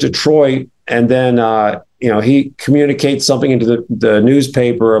against Detroit. And then, he communicates something into the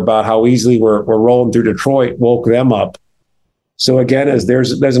newspaper about how easily we're rolling through Detroit, woke them up. So again, as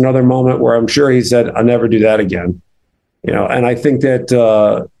there's another moment where I'm sure he said, I'll never do that again. And I think that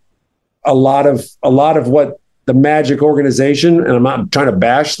a lot of what the Magic organization, and I'm not trying to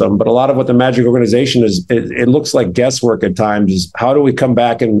bash them, but a lot of what the Magic organization is, it looks like guesswork at times. Is how do we come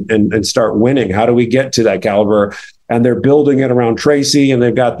back and start winning? How do we get to that caliber? And they're building it around Tracy, and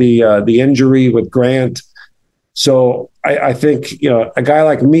they've got the injury with Grant. So I think, a guy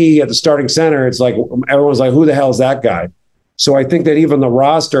like me at the starting center, it's like everyone's like, who the hell is that guy? So I think that even the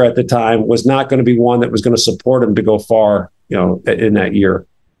roster at the time was not going to be one that was going to support him to go far, in that year.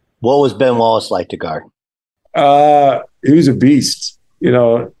 What was Ben Wallace like to guard? He was a beast.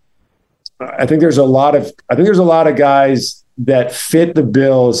 I think there's a lot of guys that fit the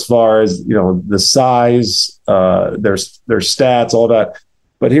bill as far as, the size, their stats, all that.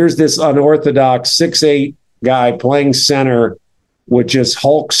 But here's this unorthodox 6'8" guy playing center with just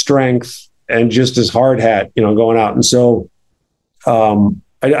Hulk strength and just his hard hat, going out. And so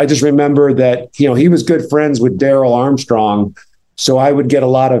I just remember that, he was good friends with Darrell Armstrong. So I would get a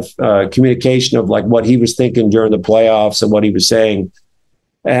lot of communication of like what he was thinking during the playoffs and what he was saying.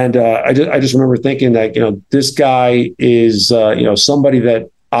 And I just remember thinking that, this guy is, somebody that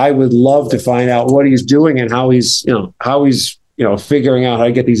I would love to find out what he's doing and how he's figuring out how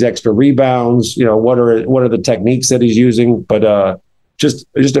to get these extra rebounds, what are the techniques that he's using, but just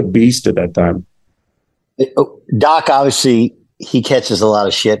a beast at that time. Doc, obviously he catches a lot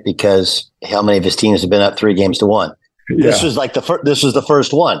of shit because how many of his teams have been up 3-1? Yeah. This was like this was the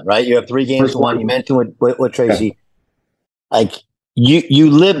first one, right? You have 3-1. You mentioned with Tracy, like you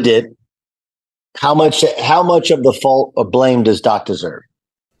lived it. How much of the fault or blame does Doc deserve?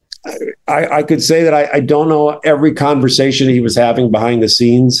 I could say that I don't know every conversation he was having behind the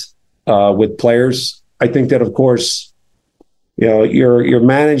scenes with players. I think that, of course, you're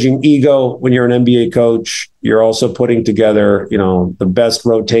managing ego when you're an NBA coach. You're also putting together, the best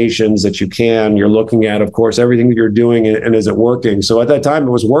rotations that you can. You're looking at, of course, everything that you're doing and is it working? So at that time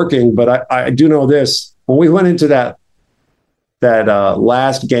it was working, but I do know this. When we went into that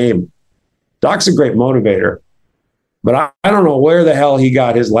last game, Doc's a great motivator, but I don't know where the hell he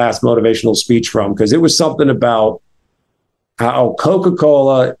got his last motivational speech from, because it was something about how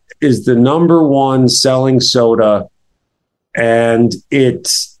Coca-Cola is the number one selling soda, and it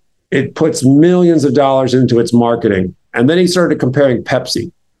puts millions of dollars into its marketing. And then he started comparing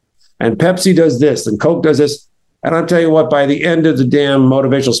Pepsi, and Pepsi does this and Coke does this. And I'll tell you what, by the end of the damn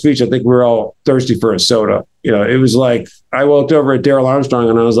motivational speech, I think we were all thirsty for a soda. It was like, I walked over at Darrell Armstrong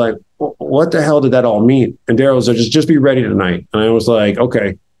and I was like, what the hell did that all mean? And Darrell was like, just be ready tonight. And I was like,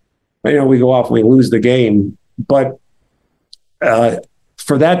 okay. We go off and we lose the game. But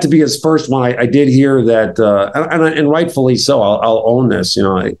for that to be his first one, I did hear that, and rightfully so, I'll own this,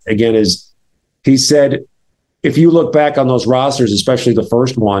 again, is he said, if you look back on those rosters, especially the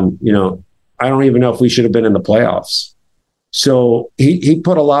first one, I don't even know if we should have been in the playoffs. So he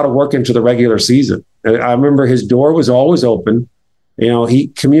put a lot of work into the regular season. I remember his door was always open. He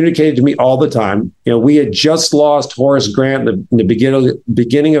communicated to me all the time. We had just lost Horace Grant in the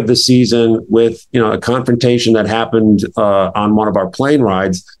beginning of the season with, a confrontation that happened on one of our plane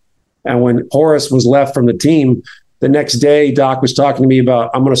rides. And when Horace was left from the team, the next day, Doc was talking to me about,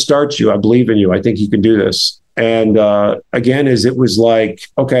 I'm going to start you. I believe in you. I think you can do this. And again, it was like,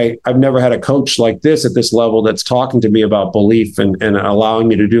 okay, I've never had a coach like this at this level that's talking to me about belief and allowing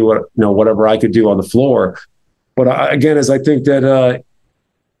me to do whatever I could do on the floor. But again, I think that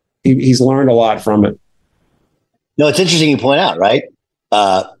he's learned a lot from it. No, it's interesting you point out, right?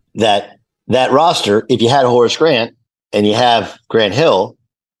 That roster, if you had Horace Grant and you have Grant Hill,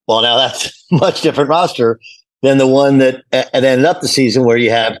 well, now that's a much different roster than the one that ended up the season where you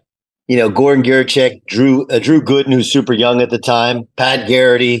have, Gordon Gierchek, Drew Gooden, who's super young at the time, Pat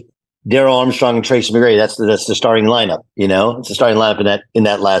Garrity, Darrell Armstrong, and Tracy McGrady. That's the starting lineup. It's the starting lineup in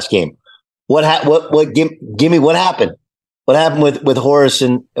that last game. Give me what happened? What happened with Horace,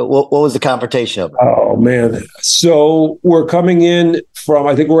 and what was the confrontation of? Oh man! So we're coming in from,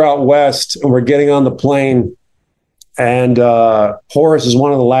 I think we're out west, and we're getting on the plane, and Horace is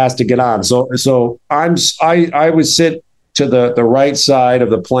one of the last to get on. So I would sit to the right side of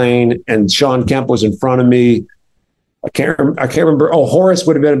the plane, and Sean Kemp was in front of me. I can't remember. Oh, Horace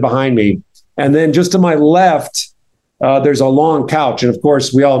would have been behind me, and then just to my left, there's a long couch. And of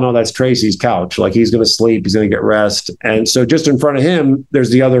course, we all know that's Tracy's couch. Like, he's going to sleep, he's going to get rest. And so just in front of him,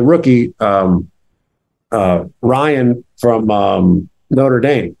 there's the other rookie, Ryan from Notre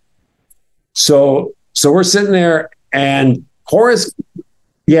Dame. So we're sitting there, and Horace,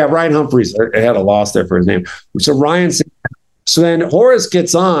 Ryan Humphreys, I had a loss there for his name. So then Horace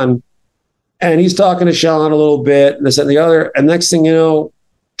gets on, and he's talking to Sean a little bit, and this and the other. And next thing you know,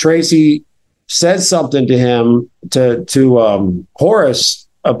 Tracy says something to him, to Horace,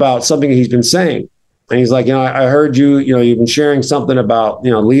 about something he's been saying. And he's like, I heard you've been sharing something about,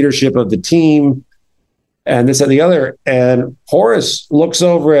 leadership of the team and this and the other. And Horace looks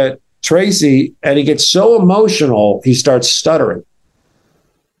over at Tracy and he gets so emotional, he starts stuttering.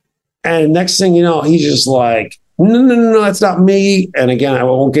 And next thing you know, he's just like, no, that's not me. And again, I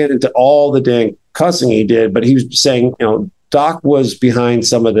won't get into all the dang cussing he did, but he was saying, Doc was behind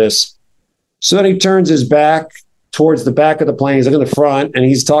some of this. So then he turns his back towards the back of the plane. He's looking at the front and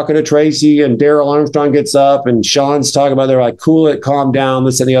he's talking to Tracy, and Daryl Armstrong gets up and Sean's talking about, they're like, cool it, calm down,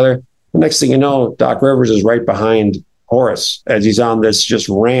 this and the other. The next thing you know, Doc Rivers is right behind Horace as he's on this just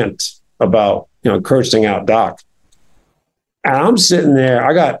rant about, cursing out Doc. And I'm sitting there,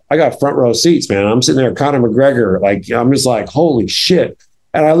 I got front row seats, man. I'm sitting there, Conor McGregor, like, I'm just like, holy shit.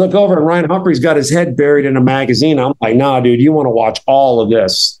 And I look over and Ryan Humphrey's got his head buried in a magazine. I'm like, nah, dude, you want to watch all of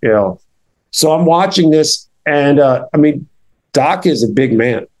this, So I'm watching this, and Doc is a big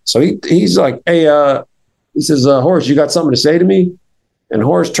man. So he's like, hey, he says, Horace, you got something to say to me? And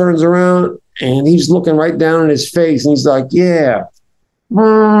Horace turns around and he's looking right down in his face and he's like, yeah.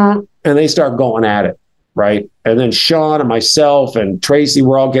 And they start going at it, right? And then Sean and myself and Tracy,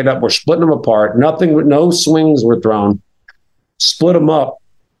 we're all getting up. We're splitting them apart. No swings were thrown. Split them up.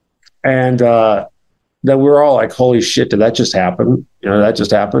 And then we were all like, holy shit, did that just happen? That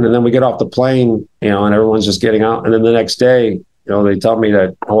just happened. And then we get off the plane, and everyone's just getting out. And then the next day, they tell me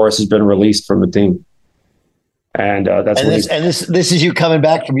that Horace has been released from the team. And this is you coming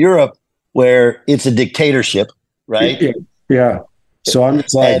back from Europe where it's a dictatorship, right? Yeah. So I'm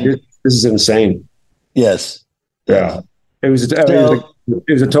just like, this is insane. Yes. Yeah. It was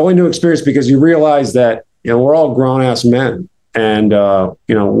a totally new experience because you realize that, we're all grown ass men. And,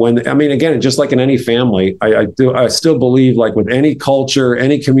 again, just like in any family, I still believe, like with any culture,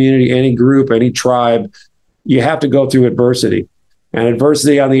 any community, any group, any tribe, you have to go through adversity. And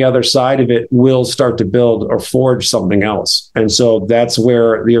adversity on the other side of it will start to build or forge something else. And so that's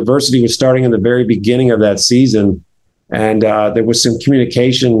where the adversity was starting in the very beginning of that season. And there was some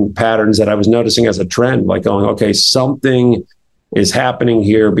communication patterns that I was noticing as a trend, like going, okay, something is happening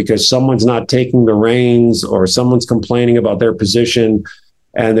here because someone's not taking the reins or someone's complaining about their position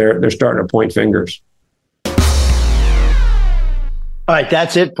and they're starting to point fingers. All right,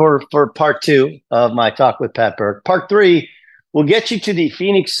 that's it for part 2 of my talk with Pat Burke. Part 3 will get you to the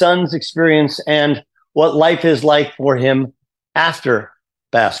Phoenix Suns experience and what life is like for him after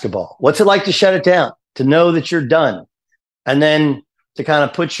basketball. What's it like to shut it down, to know that you're done, and then to kind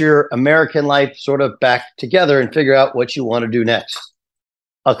of put your American life sort of back together and figure out what you want to do next.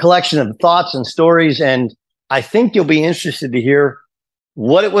 A collection of thoughts and stories, and I think you'll be interested to hear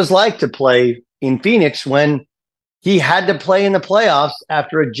what it was like to play in Phoenix when he had to play in the playoffs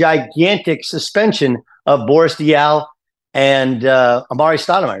after a gigantic suspension of Boris Diaw and Amari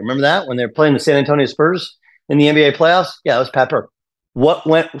Stoudemire. Remember that when they were playing the San Antonio Spurs in the NBA playoffs? Yeah, that was Pat Burke. What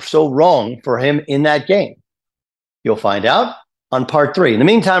went so wrong for him in that game? You'll find out on part 3. In the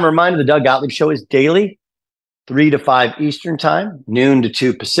meantime, a reminder, the Doug Gottlieb Show is daily, 3 to 5 Eastern time, noon to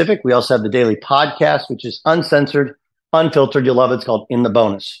 2 Pacific. We also have the daily podcast, which is uncensored, unfiltered. You'll love it. It's called In the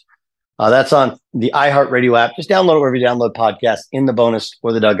Bonus. That's on the iHeartRadio app. Just download it wherever you download podcasts, In the Bonus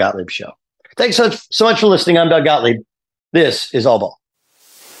or the Doug Gottlieb Show. Thanks so much for listening. I'm Doug Gottlieb. This is All Ball.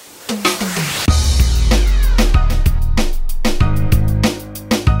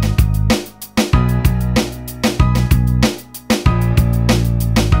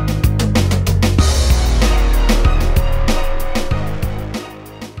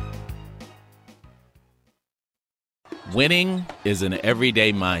 Winning is an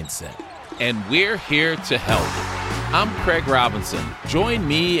everyday mindset, and we're here to help. I'm Craig Robinson. Join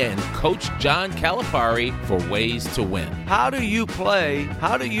me and Coach John Calipari for Ways to Win. How do you play?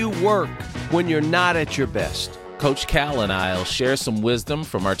 How do you work when you're not at your best? Coach Cal and I will share some wisdom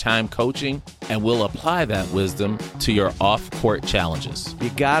from our time coaching, and we'll apply that wisdom to your off-court challenges. You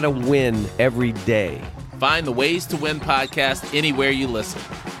gotta win every day. Find the Ways to Win podcast anywhere you listen.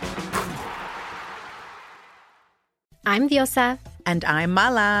 I'm Diosa. And I'm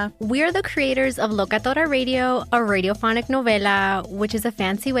Mala. We're the creators of Locatora Radio, a radiophonic novela, which is a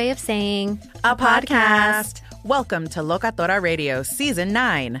fancy way of saying a podcast. Welcome to Locatora Radio Season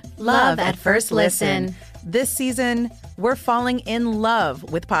 9. Love at First Listen. This season, we're falling in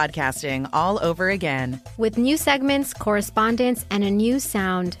love with podcasting all over again. With new segments, correspondence, and a new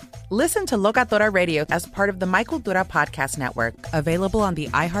sound. Listen to Locatora Radio as part of the Michael Dura Podcast Network, available on the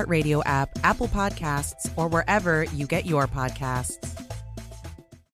iHeartRadio app, Apple Podcasts, or wherever you get your podcasts.